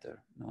 buy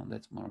better. No,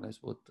 that's more or less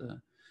what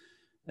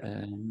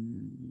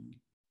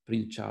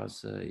Prince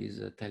Charles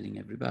is telling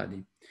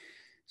everybody.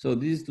 So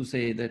this is to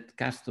say that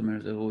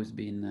customers have always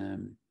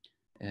been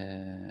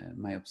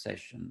my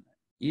obsession.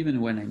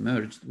 Even when I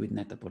merged with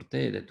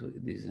Net-A-Porter, that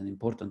is an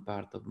important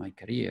part of my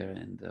career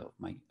and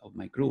of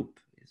my group,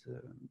 is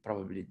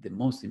probably the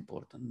most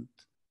important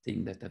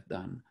thing that I've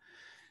done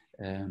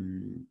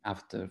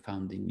after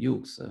founding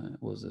YOOX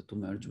was to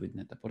merge with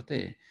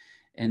Net-A-Porter.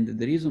 And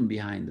the reason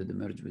behind the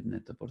merge with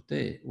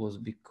Net-A-Porter was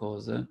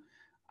because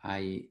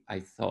I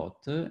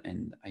thought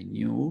and I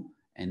knew,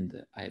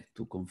 and I have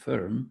to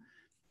confirm,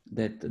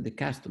 that the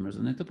customers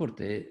of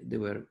Net-A-Porter, they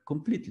were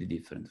completely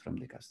different from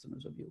the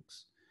customers of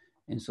YOOX.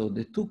 And so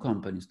the two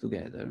companies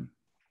together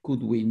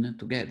could win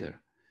together,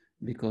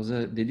 because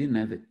they didn't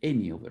have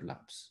any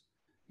overlaps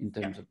in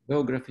terms of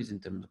geographies, in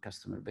terms of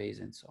customer base,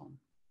 and so on.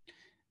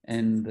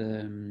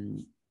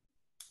 And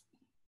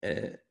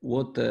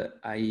what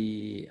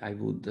I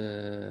would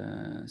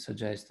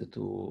suggest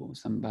to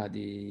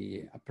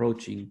somebody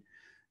approaching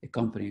a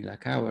company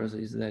like ours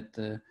is that,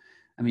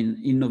 I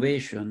mean,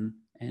 innovation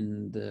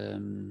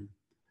and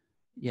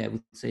yeah, I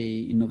would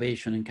say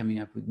innovation and coming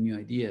up with new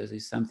ideas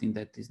is something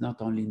that is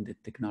not only in the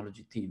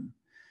technology team.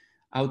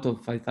 Out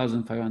of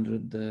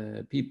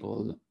 5,500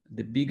 people,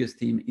 the biggest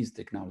team is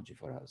technology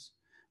for us,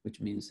 which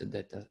means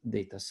that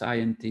data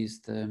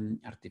scientist,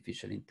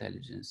 artificial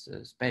intelligence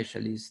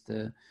specialist,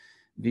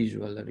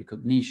 visual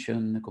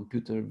recognition,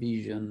 computer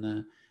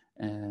vision,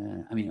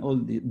 I mean, all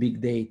the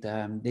big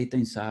data, data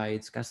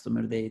insights,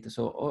 customer data.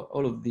 So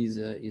all of these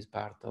is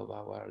part of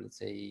our, let's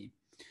say,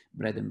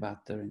 bread and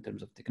butter in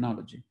terms of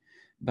technology.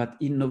 But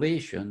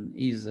innovation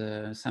is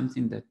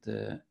something that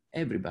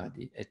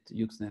everybody at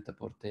YOOX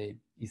Net-A-Porter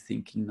is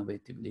thinking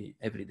innovatively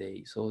every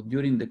day. So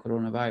during the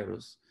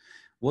coronavirus,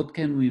 what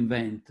can we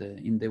invent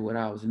in the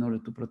warehouse in order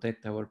to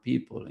protect our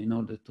people, in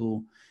order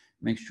to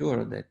make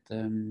sure that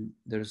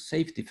there's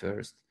safety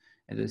first,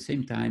 at the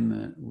same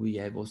time we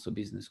have also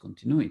business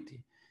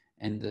continuity.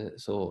 And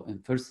so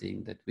first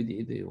thing that we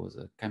did was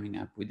coming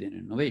up with an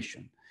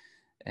innovation.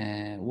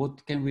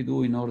 What can we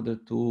do in order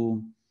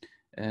to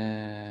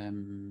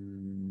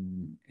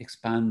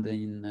expand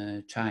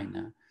in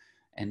China?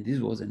 And this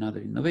was another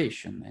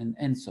innovation,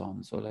 and so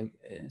on. So like,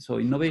 so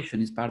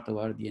innovation is part of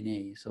our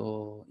DNA.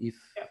 So if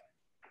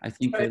I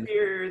think so if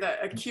you're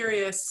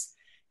curious,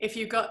 if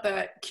you've got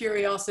that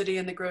curiosity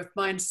and the growth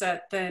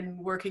mindset, then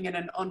working in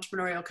an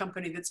entrepreneurial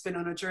company that's been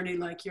on a journey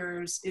like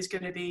yours is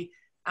going to be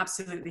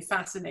absolutely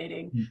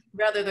fascinating,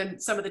 rather than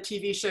some of the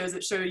TV shows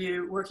that show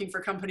you working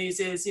for companies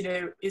is, you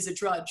know, is a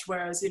drudge.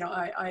 Whereas, you know,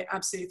 I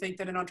absolutely think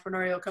that in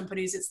entrepreneurial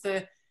companies, it's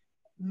the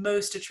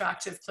most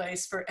attractive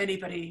place for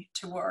anybody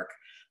to work,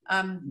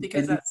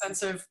 because that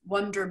sense of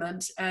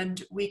wonderment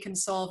and we can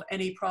solve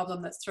any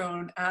problem that's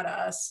thrown at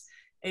us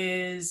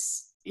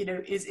is, you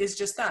know, is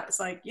just that. It's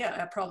like, yeah,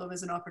 a problem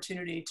is an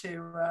opportunity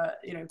to,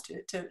 you know,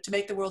 to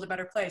make the world a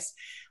better place.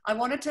 I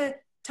wanted to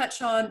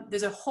touch on,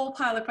 there's a whole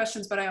pile of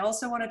questions, but I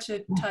also wanted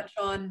to touch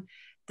on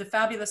the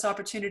fabulous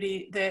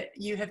opportunity that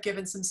you have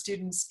given some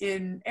students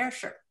in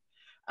Ayrshire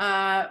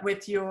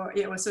with your,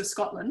 you know, so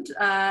Scotland,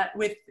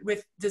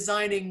 with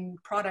designing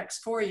products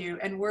for you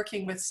and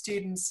working with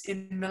students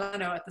in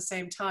Milano at the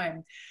same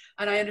time.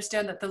 And I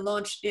understand that the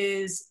launch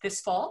is this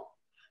fall.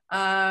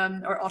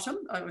 Or autumn,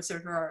 so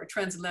for our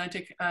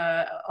transatlantic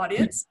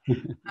audience.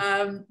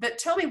 But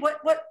tell me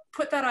what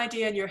put that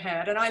idea in your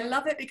head? And I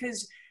love it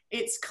because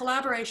it's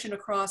collaboration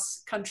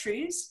across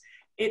countries.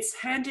 It's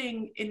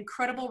handing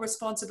incredible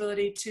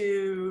responsibility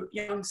to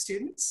young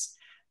students.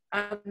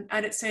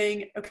 And it's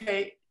saying,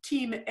 okay,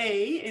 team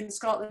A in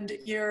Scotland,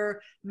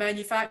 you're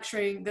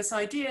manufacturing this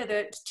idea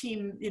that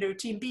team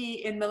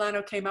B in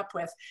Milano came up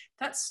with.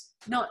 That's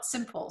not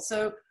simple.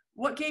 So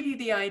what gave you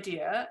the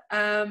idea?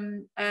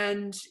 And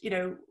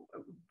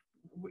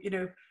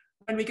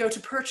when we go to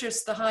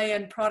purchase the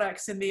high-end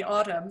products in the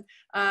autumn,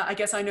 I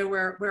guess I know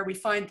where we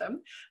find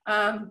them.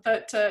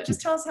 But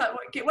just tell us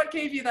what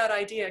gave you that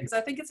idea? Because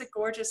I think it's a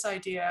gorgeous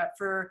idea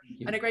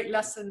and a great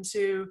lesson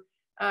to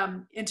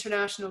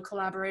international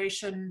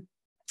collaboration,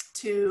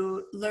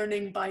 to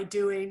learning by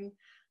doing,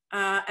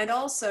 and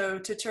also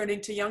to turning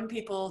to young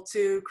people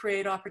to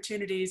create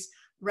opportunities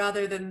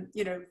rather than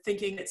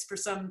thinking it's for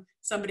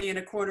somebody in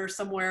a corner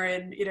somewhere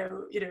in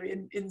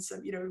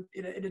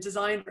a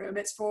design room.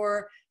 It's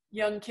for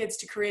young kids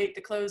to create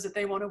the clothes that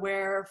they want to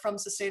wear from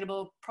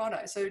sustainable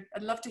products. So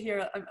I'd love to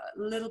hear a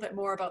little bit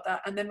more about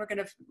that, and then we're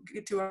going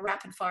to do a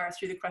rapid fire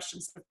through the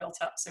questions that have built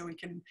up, so we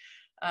can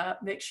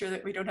make sure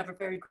that we don't have a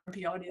very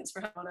grumpy audience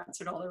for having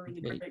answered all the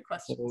really great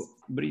questions. So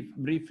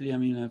briefly, I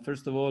mean,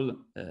 first of all,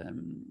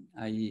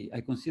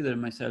 I consider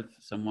myself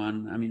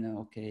someone, I mean,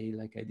 okay,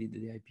 like I did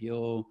the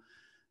IPO,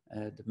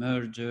 the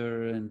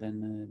merger, and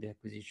then the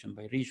acquisition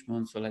by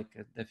Richmond. So like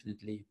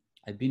definitely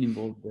I've been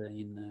involved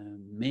in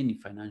many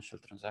financial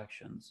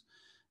transactions.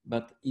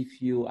 But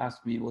if you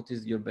ask me what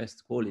is your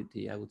best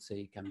quality, I would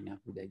say coming up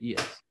with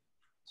ideas.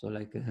 So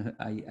like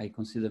I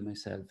consider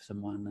myself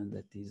someone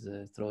that is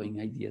throwing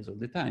ideas all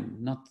the time.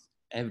 Not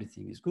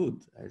everything is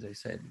good, as I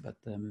said, but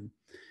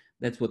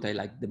that's what I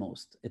like the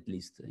most, at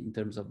least in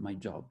terms of my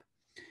job.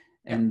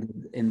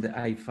 And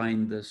I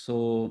find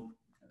so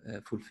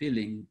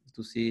fulfilling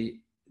to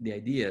see the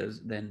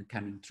ideas then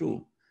coming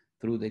through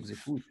the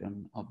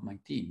execution of my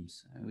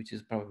teams, which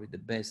is probably the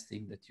best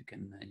thing that you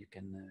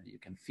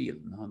can feel,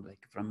 no?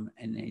 Like from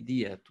an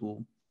idea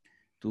to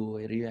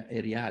a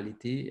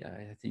reality.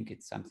 I think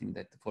it's something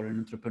that for an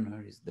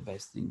entrepreneur is the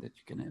best thing that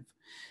you can have.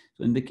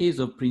 So in the case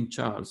of Prince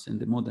Charles and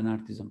the Modern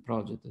Artisan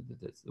Project,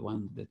 that's the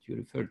one that you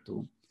referred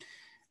to,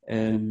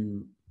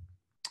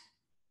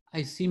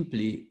 I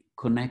simply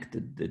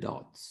connected the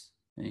dots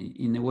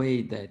in a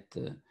way that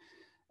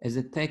as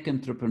a tech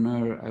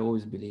entrepreneur, I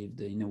always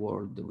believed in a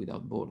world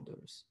without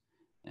borders,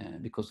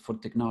 because for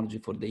technology,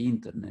 for the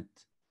internet,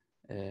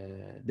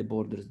 the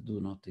borders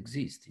do not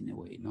exist in a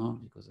way, no?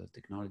 Because the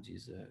technology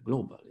is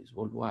global, is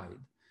worldwide.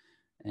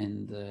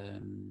 And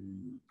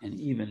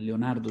even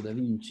Leonardo da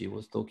Vinci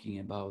was talking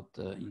about,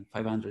 in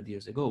 500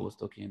 years ago, was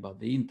talking about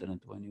the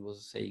internet when he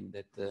was saying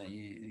that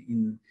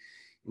in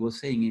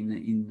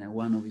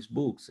one of his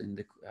books, in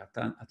the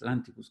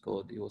Atlanticus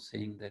Code, he was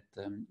saying that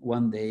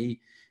one day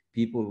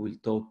people will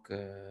talk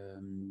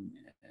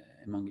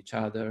among each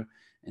other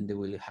and they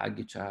will hug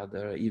each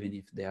other, even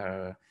if they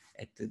are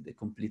at the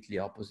completely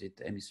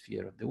opposite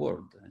hemisphere of the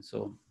world. And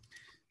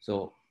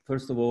so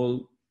first of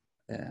all,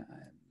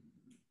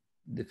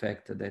 the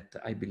fact that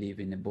I believe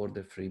in a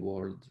border-free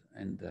world,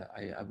 and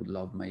I would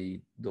love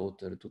my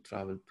daughter to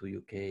travel to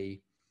UK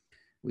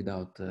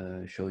without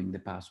showing the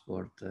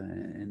passport,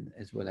 and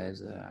as well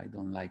as I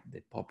don't like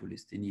the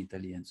populist in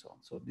Italy and so on.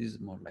 So this is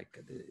more like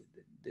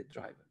the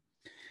driver.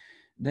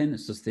 Then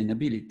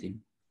sustainability,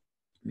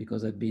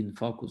 because I've been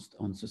focused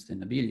on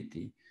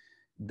sustainability.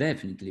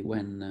 Definitely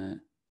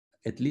when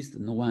at least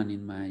no one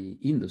in my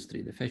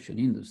industry, the fashion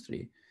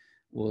industry,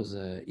 was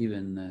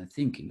even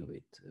thinking of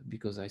it,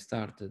 because I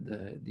started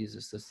this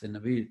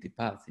sustainability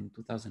path in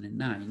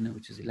 2009,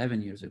 which is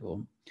 11 years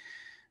ago,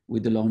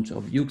 with the launch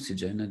of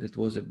YOOXigen. That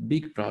was a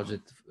big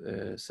project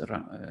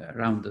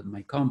around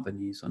my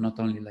company. So not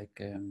only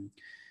like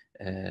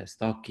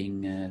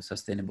stocking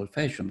sustainable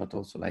fashion, but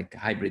also like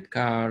hybrid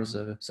cars,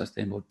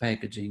 sustainable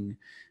packaging,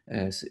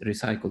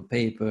 recycled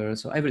paper.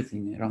 So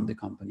everything around the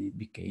company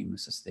became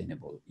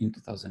sustainable in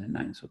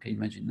 2009. So can you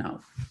imagine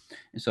now?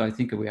 And so I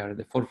think we are at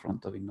the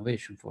forefront of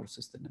innovation for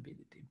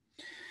sustainability.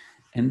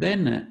 And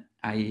then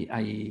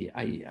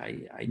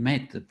I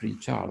met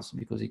Prince Charles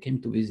because he came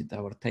to visit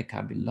our tech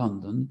hub in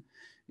London.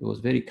 He was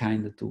very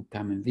kind to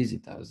come and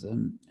visit us.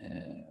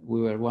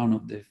 We were one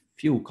of the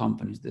few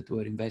companies that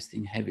were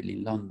investing heavily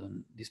in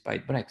London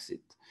despite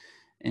Brexit.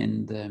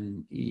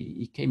 And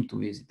he came to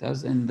visit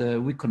us,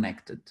 and we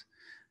connected.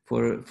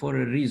 For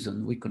a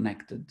reason, we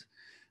connected.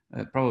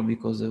 Probably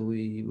because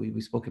we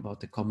spoke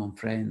about a common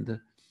friend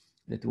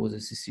that was a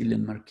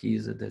Sicilian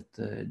marquise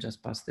that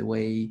just passed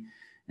away.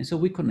 And so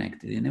we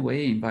connected in a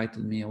way. He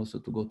invited me also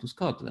to go to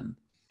Scotland.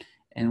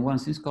 And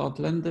once in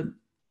Scotland,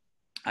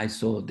 I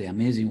saw the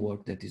amazing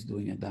work that he's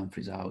doing at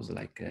Dumfries House,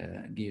 like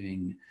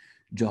giving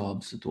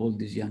jobs to all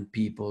these young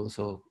people.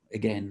 So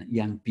again,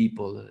 young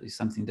people is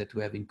something that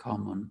we have in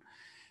common.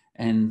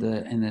 And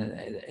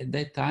at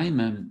that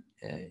time,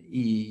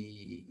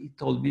 he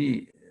told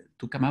me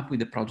to come up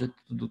with a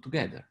project to do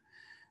together.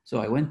 So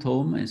I went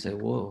home and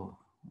said, whoa,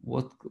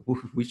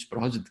 which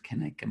project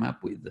can I come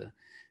up with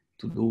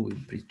to do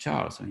with Prince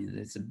Charles? I mean,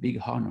 it's a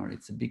big honor,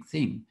 it's a big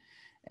thing.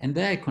 And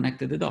then I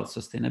connected the dots: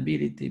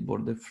 sustainability,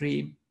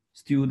 border-free,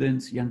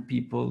 students, young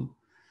people.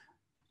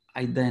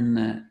 I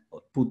then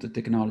put the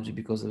technology,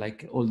 because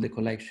like all the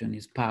collection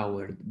is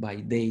powered by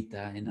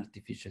data and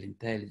artificial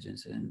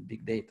intelligence and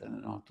big data,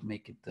 you know, to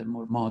make it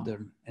more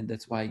modern. And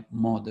that's why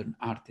modern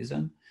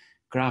artisan.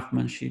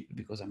 Craftsmanship,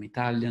 because I'm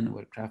Italian,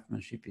 where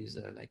craftsmanship is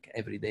like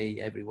every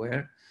day,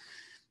 everywhere.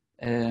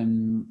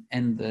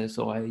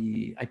 So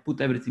I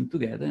put everything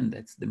together, and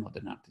that's the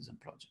Modern Artisan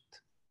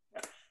project.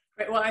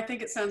 Great. Well, I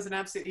think it sounds an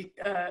absolutely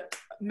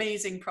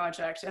amazing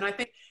project, and I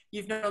think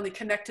you've not only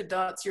connected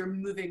dots, you're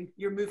moving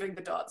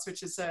the dots,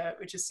 which is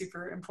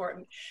super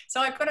important.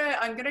 So I'm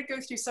gonna go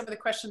through some of the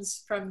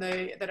questions from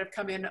that have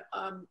come in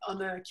on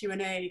the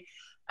Q&A,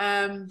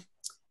 and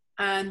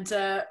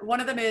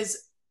one of them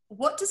is,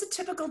 what does a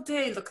typical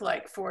day look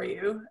like for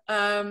you,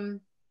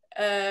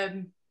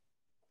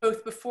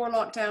 both before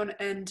lockdown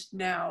and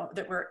now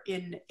that we're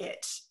in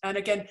it? And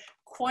again,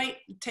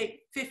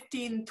 take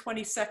 15,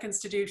 20 seconds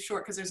to do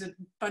short, because there's a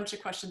bunch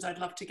of questions I'd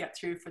love to get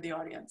through for the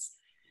audience.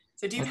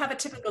 So do you have a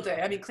typical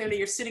day? I mean, clearly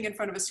you're sitting in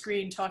front of a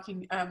screen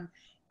talking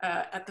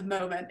at the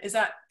moment.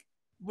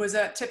 Was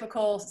that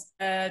typical? Was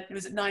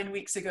it 9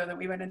 weeks ago that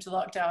we went into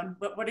lockdown?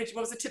 What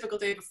was a typical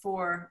day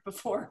before?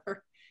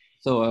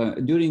 So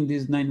during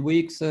these 9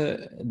 weeks,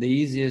 the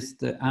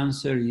easiest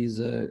answer is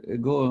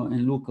go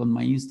and look on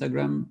my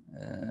Instagram.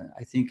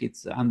 I think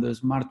it's under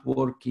smart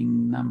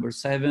working number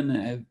 7.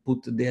 I've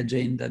put the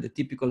agenda, the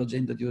typical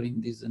agenda during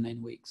these 9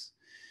 weeks,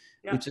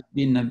 yeah, which has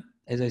been,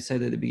 as I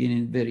said at the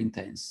beginning, very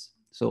intense.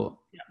 So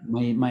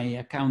yeah, my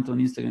account on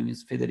Instagram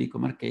is Federico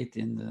Marchetti,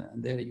 and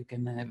there you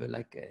can have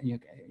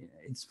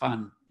it's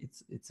fun.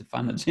 It's a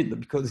fun agenda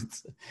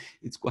because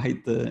it's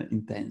quite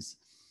intense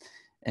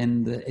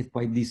and it's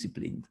quite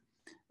disciplined.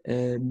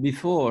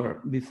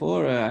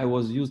 Before I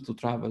was used to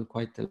travel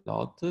quite a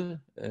lot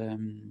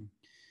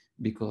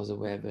because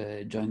we have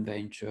a joint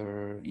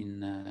venture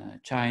in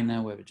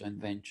China, we have a joint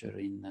venture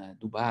in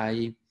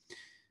Dubai,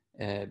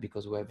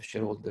 because we have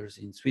shareholders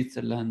in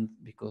Switzerland,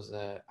 because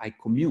I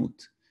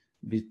commute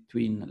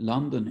between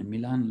London and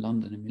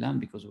Milan,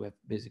 because we have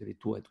basically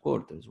 2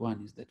 headquarters.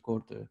 One is the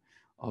headquarter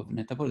of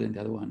Net-A-Porter, and the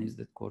other one is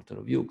the headquarter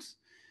of YOOX.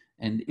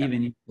 And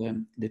even if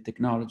the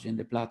technology and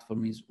the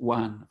platform is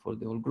one for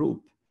the whole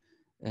group,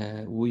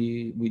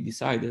 we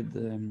decided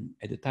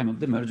at the time of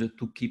the merger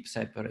to keep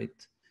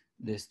separate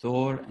the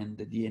store and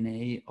the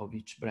DNA of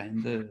each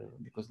brand,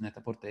 because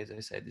Net-A-Porter, as I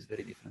said, is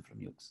very different from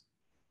YOOX.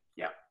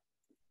 Yeah,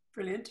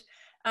 brilliant.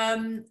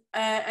 And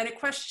a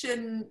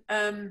question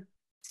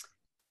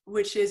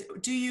which is,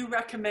 do you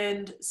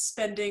recommend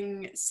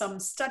spending some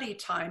study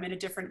time in a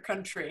different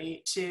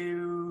country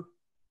to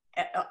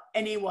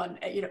anyone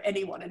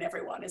and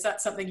everyone? Is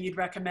that something you'd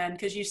recommend?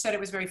 Because you said it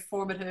was very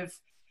formative.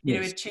 You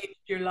know, it changed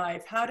your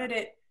life. How did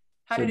it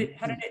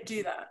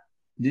do that?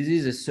 This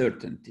is a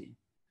certainty.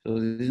 So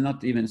this is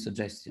not even a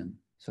suggestion.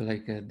 So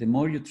like the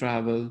more you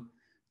travel,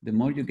 the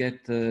more you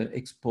get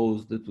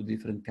exposed to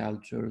different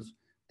cultures,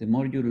 the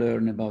more you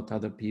learn about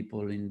other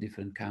people in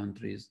different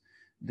countries,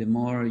 the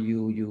more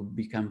you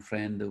become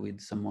friend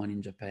with someone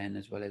in Japan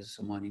as well as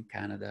someone in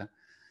Canada,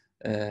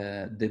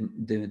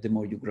 the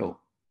more you grow.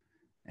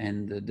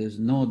 And there's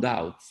no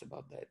doubts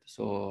about that.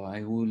 So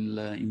I will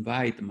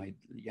invite my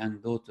young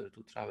daughter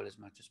to travel as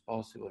much as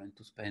possible and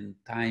to spend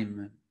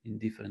time in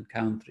different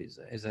countries,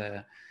 as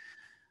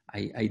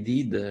I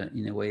did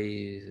in a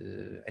way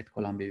at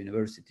Columbia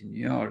University in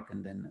New York.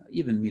 And then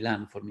even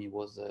Milan for me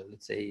was,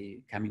 let's say,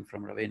 coming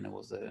from Ravenna,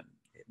 was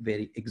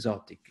very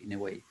exotic in a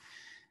way.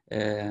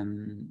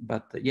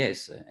 But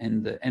yes,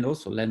 and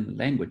also learn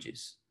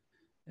languages.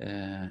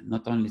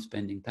 Not only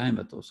spending time,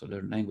 but also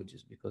learn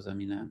languages, because I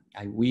mean,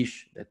 I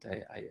wish that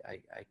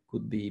I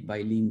could be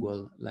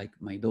bilingual like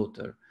my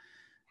daughter,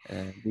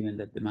 given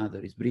that the mother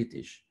is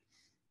British,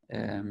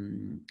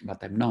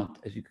 but I'm not,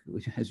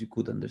 as you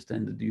could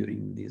understand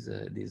during this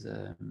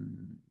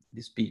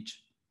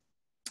speech.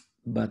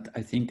 But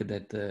I think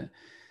that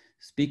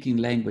speaking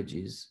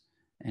languages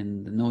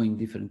and knowing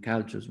different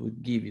cultures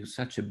would give you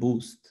such a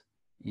boost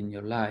in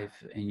your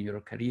life and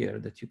your career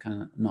that you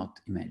cannot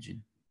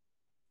imagine.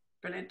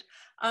 Brilliant.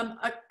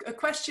 A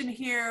question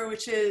here,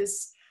 which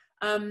is,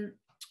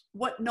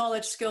 what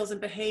knowledge, skills,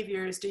 and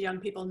behaviors do young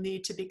people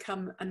need to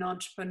become an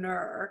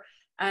entrepreneur?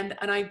 And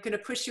I'm going to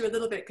push you a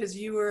little bit, because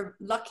you were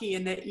lucky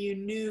in that you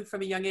knew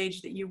from a young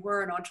age that you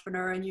were an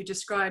entrepreneur, and you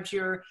described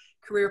your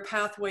career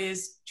pathway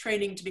as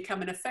training to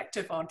become an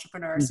effective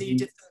entrepreneur. Mm-hmm. So you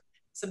did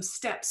some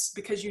steps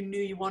because you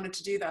knew you wanted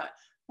to do that.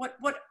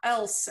 What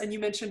else? And you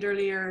mentioned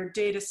earlier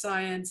data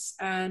science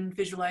and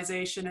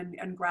visualization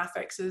and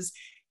graphics as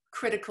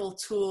critical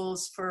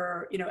tools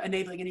for, you know,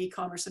 enabling an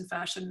e-commerce and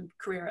fashion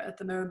career at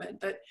the moment.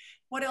 But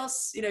what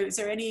else, you know, is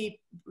there any,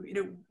 you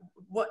know,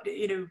 what,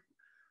 you know,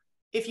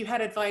 if you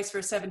had advice for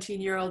a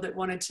 17-year-old that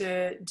wanted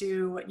to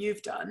do what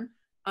you've done,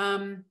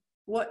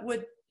 what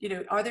would, you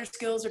know, are there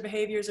skills or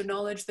behaviors or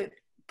knowledge that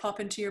pop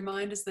into your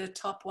mind as the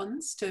top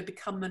ones to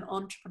become an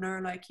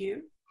entrepreneur like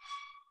you?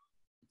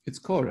 It's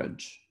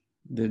courage.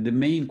 The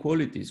main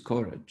quality is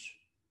courage.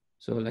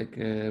 So like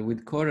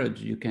with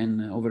courage, you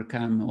can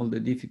overcome all the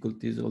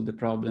difficulties, all the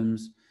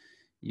problems.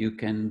 You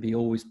can be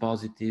always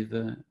positive,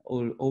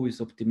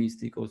 always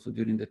optimistic, also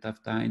during the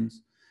tough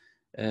times.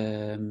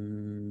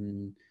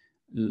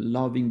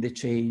 Loving the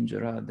change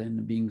rather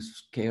than being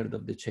scared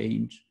of the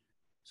change.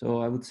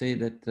 So I would say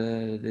that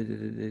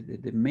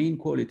the main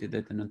quality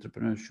that an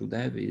entrepreneur should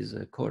have is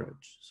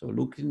courage. So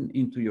looking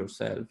into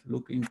yourself,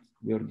 looking into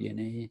your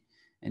DNA,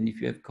 and if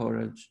you have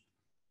courage,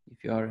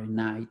 if you are a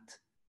knight,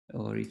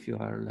 or if you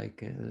are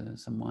like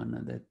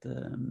someone that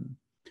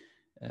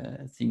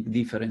think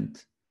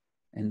different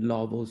and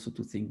love also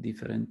to think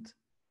different,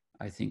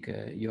 I think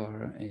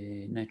you're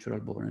a natural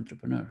born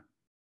entrepreneur.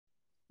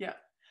 Yeah.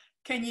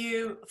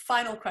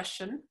 Final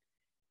question,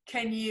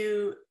 can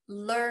you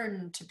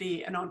learn to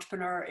be an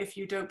entrepreneur if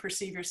you don't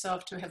perceive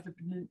yourself to have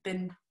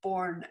been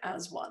born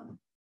as one?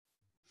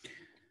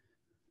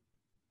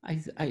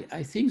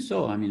 I think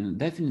so. I mean,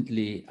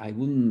 definitely, I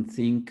wouldn't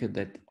think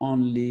that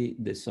only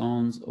the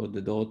sons or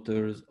the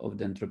daughters of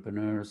the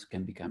entrepreneurs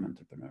can become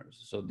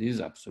entrepreneurs. So this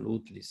is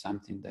absolutely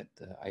something that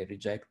I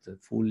reject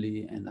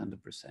fully and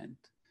 100%.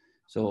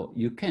 So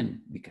you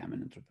can become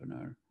an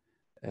entrepreneur.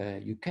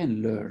 You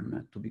can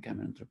learn to become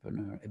an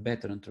entrepreneur, a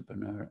better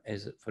entrepreneur,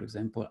 as, for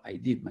example, I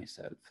did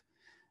myself.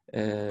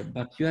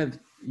 But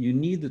you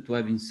need to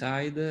have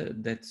inside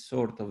that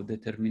sort of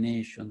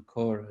determination,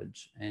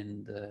 courage,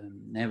 and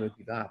never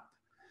give up.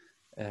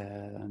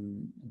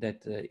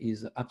 That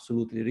is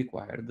absolutely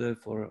required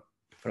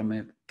from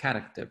a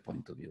character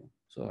point of view.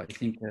 So I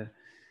think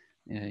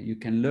you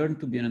can learn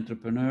to be an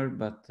entrepreneur,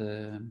 but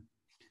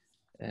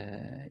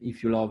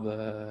if you love,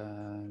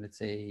 let's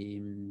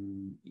say,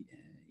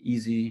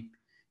 easy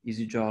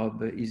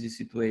job, easy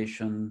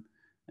situation,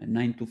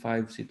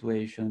 9-to-5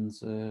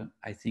 situations,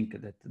 I think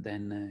that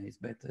then it's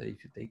better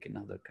if you take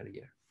another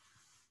career.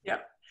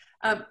 Yeah,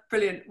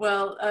 brilliant.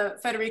 Well,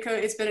 Federico,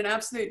 it's been an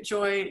absolute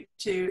joy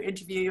to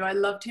interview you. I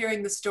loved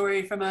hearing the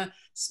story from a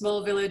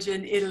small village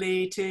in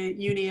Italy to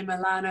uni in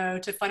Milano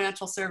to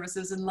financial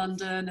services in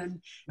London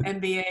and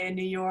MBA in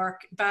New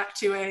York, back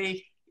to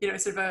a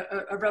sort of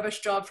a rubbish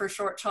job for a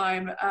short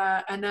time,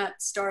 and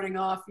that starting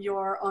off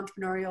your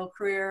entrepreneurial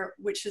career,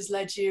 which has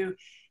led you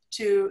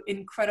to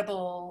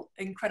incredible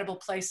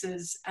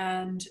places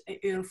and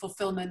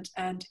fulfillment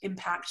and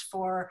impact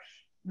for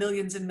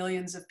millions and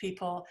millions of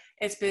people.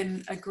 It's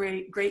been a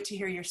great to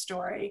hear your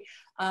story.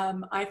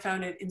 I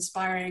found it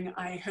inspiring.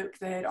 I hope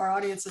that our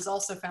audience has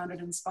also found it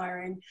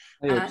inspiring.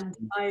 And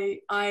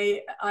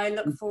I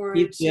look forward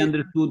if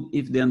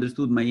they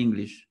understood my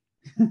English.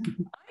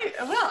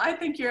 I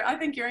think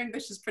your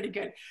English is pretty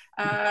good.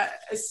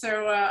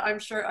 So I'm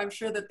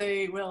sure that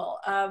they will.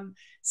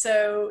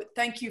 So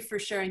thank you for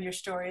sharing your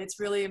story. It's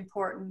really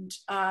important.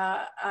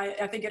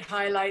 I think it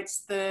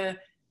highlights the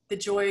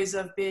joys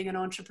of being an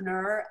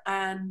entrepreneur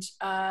and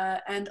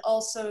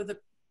also the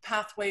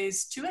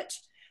pathways to it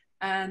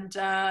and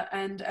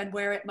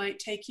where it might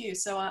take you.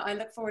 So I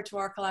look forward to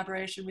our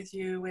collaboration with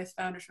you with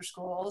Founders for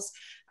Schools,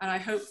 and I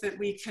hope that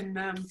we can,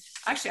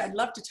 actually I'd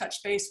love to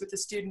touch base with the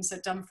students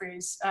at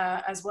Dumfries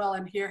as well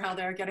and hear how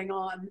they're getting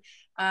on.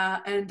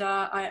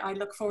 I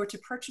look forward to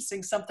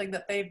purchasing something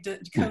that they've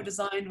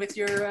co-designed with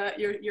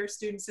your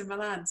students in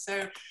Milan.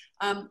 So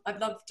I've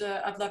loved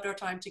our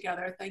time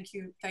together. Thank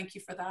you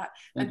for that,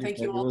 thank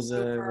you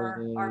also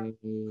for our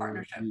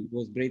partnership. It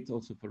was great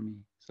also for me.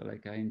 So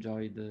like I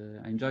enjoyed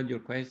your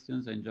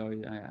questions.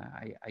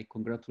 I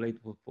congratulate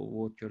you for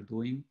what you're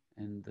doing,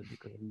 and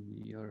because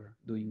you're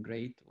doing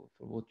great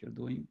for what you're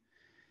doing.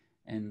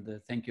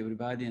 And thank you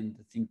everybody, and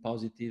think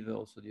positive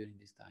also during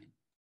this time.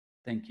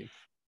 Thank you.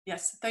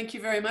 Yes, thank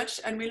you very much.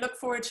 And we look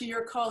forward to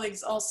your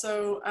colleagues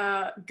also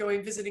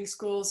visiting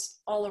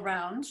schools all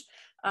around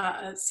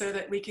so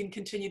that we can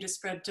continue to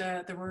spread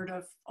the word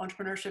of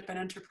entrepreneurship and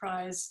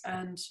enterprise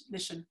and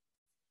mission.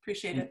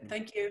 Appreciate it.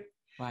 Thank you.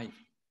 Bye.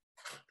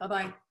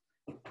 Bye-bye.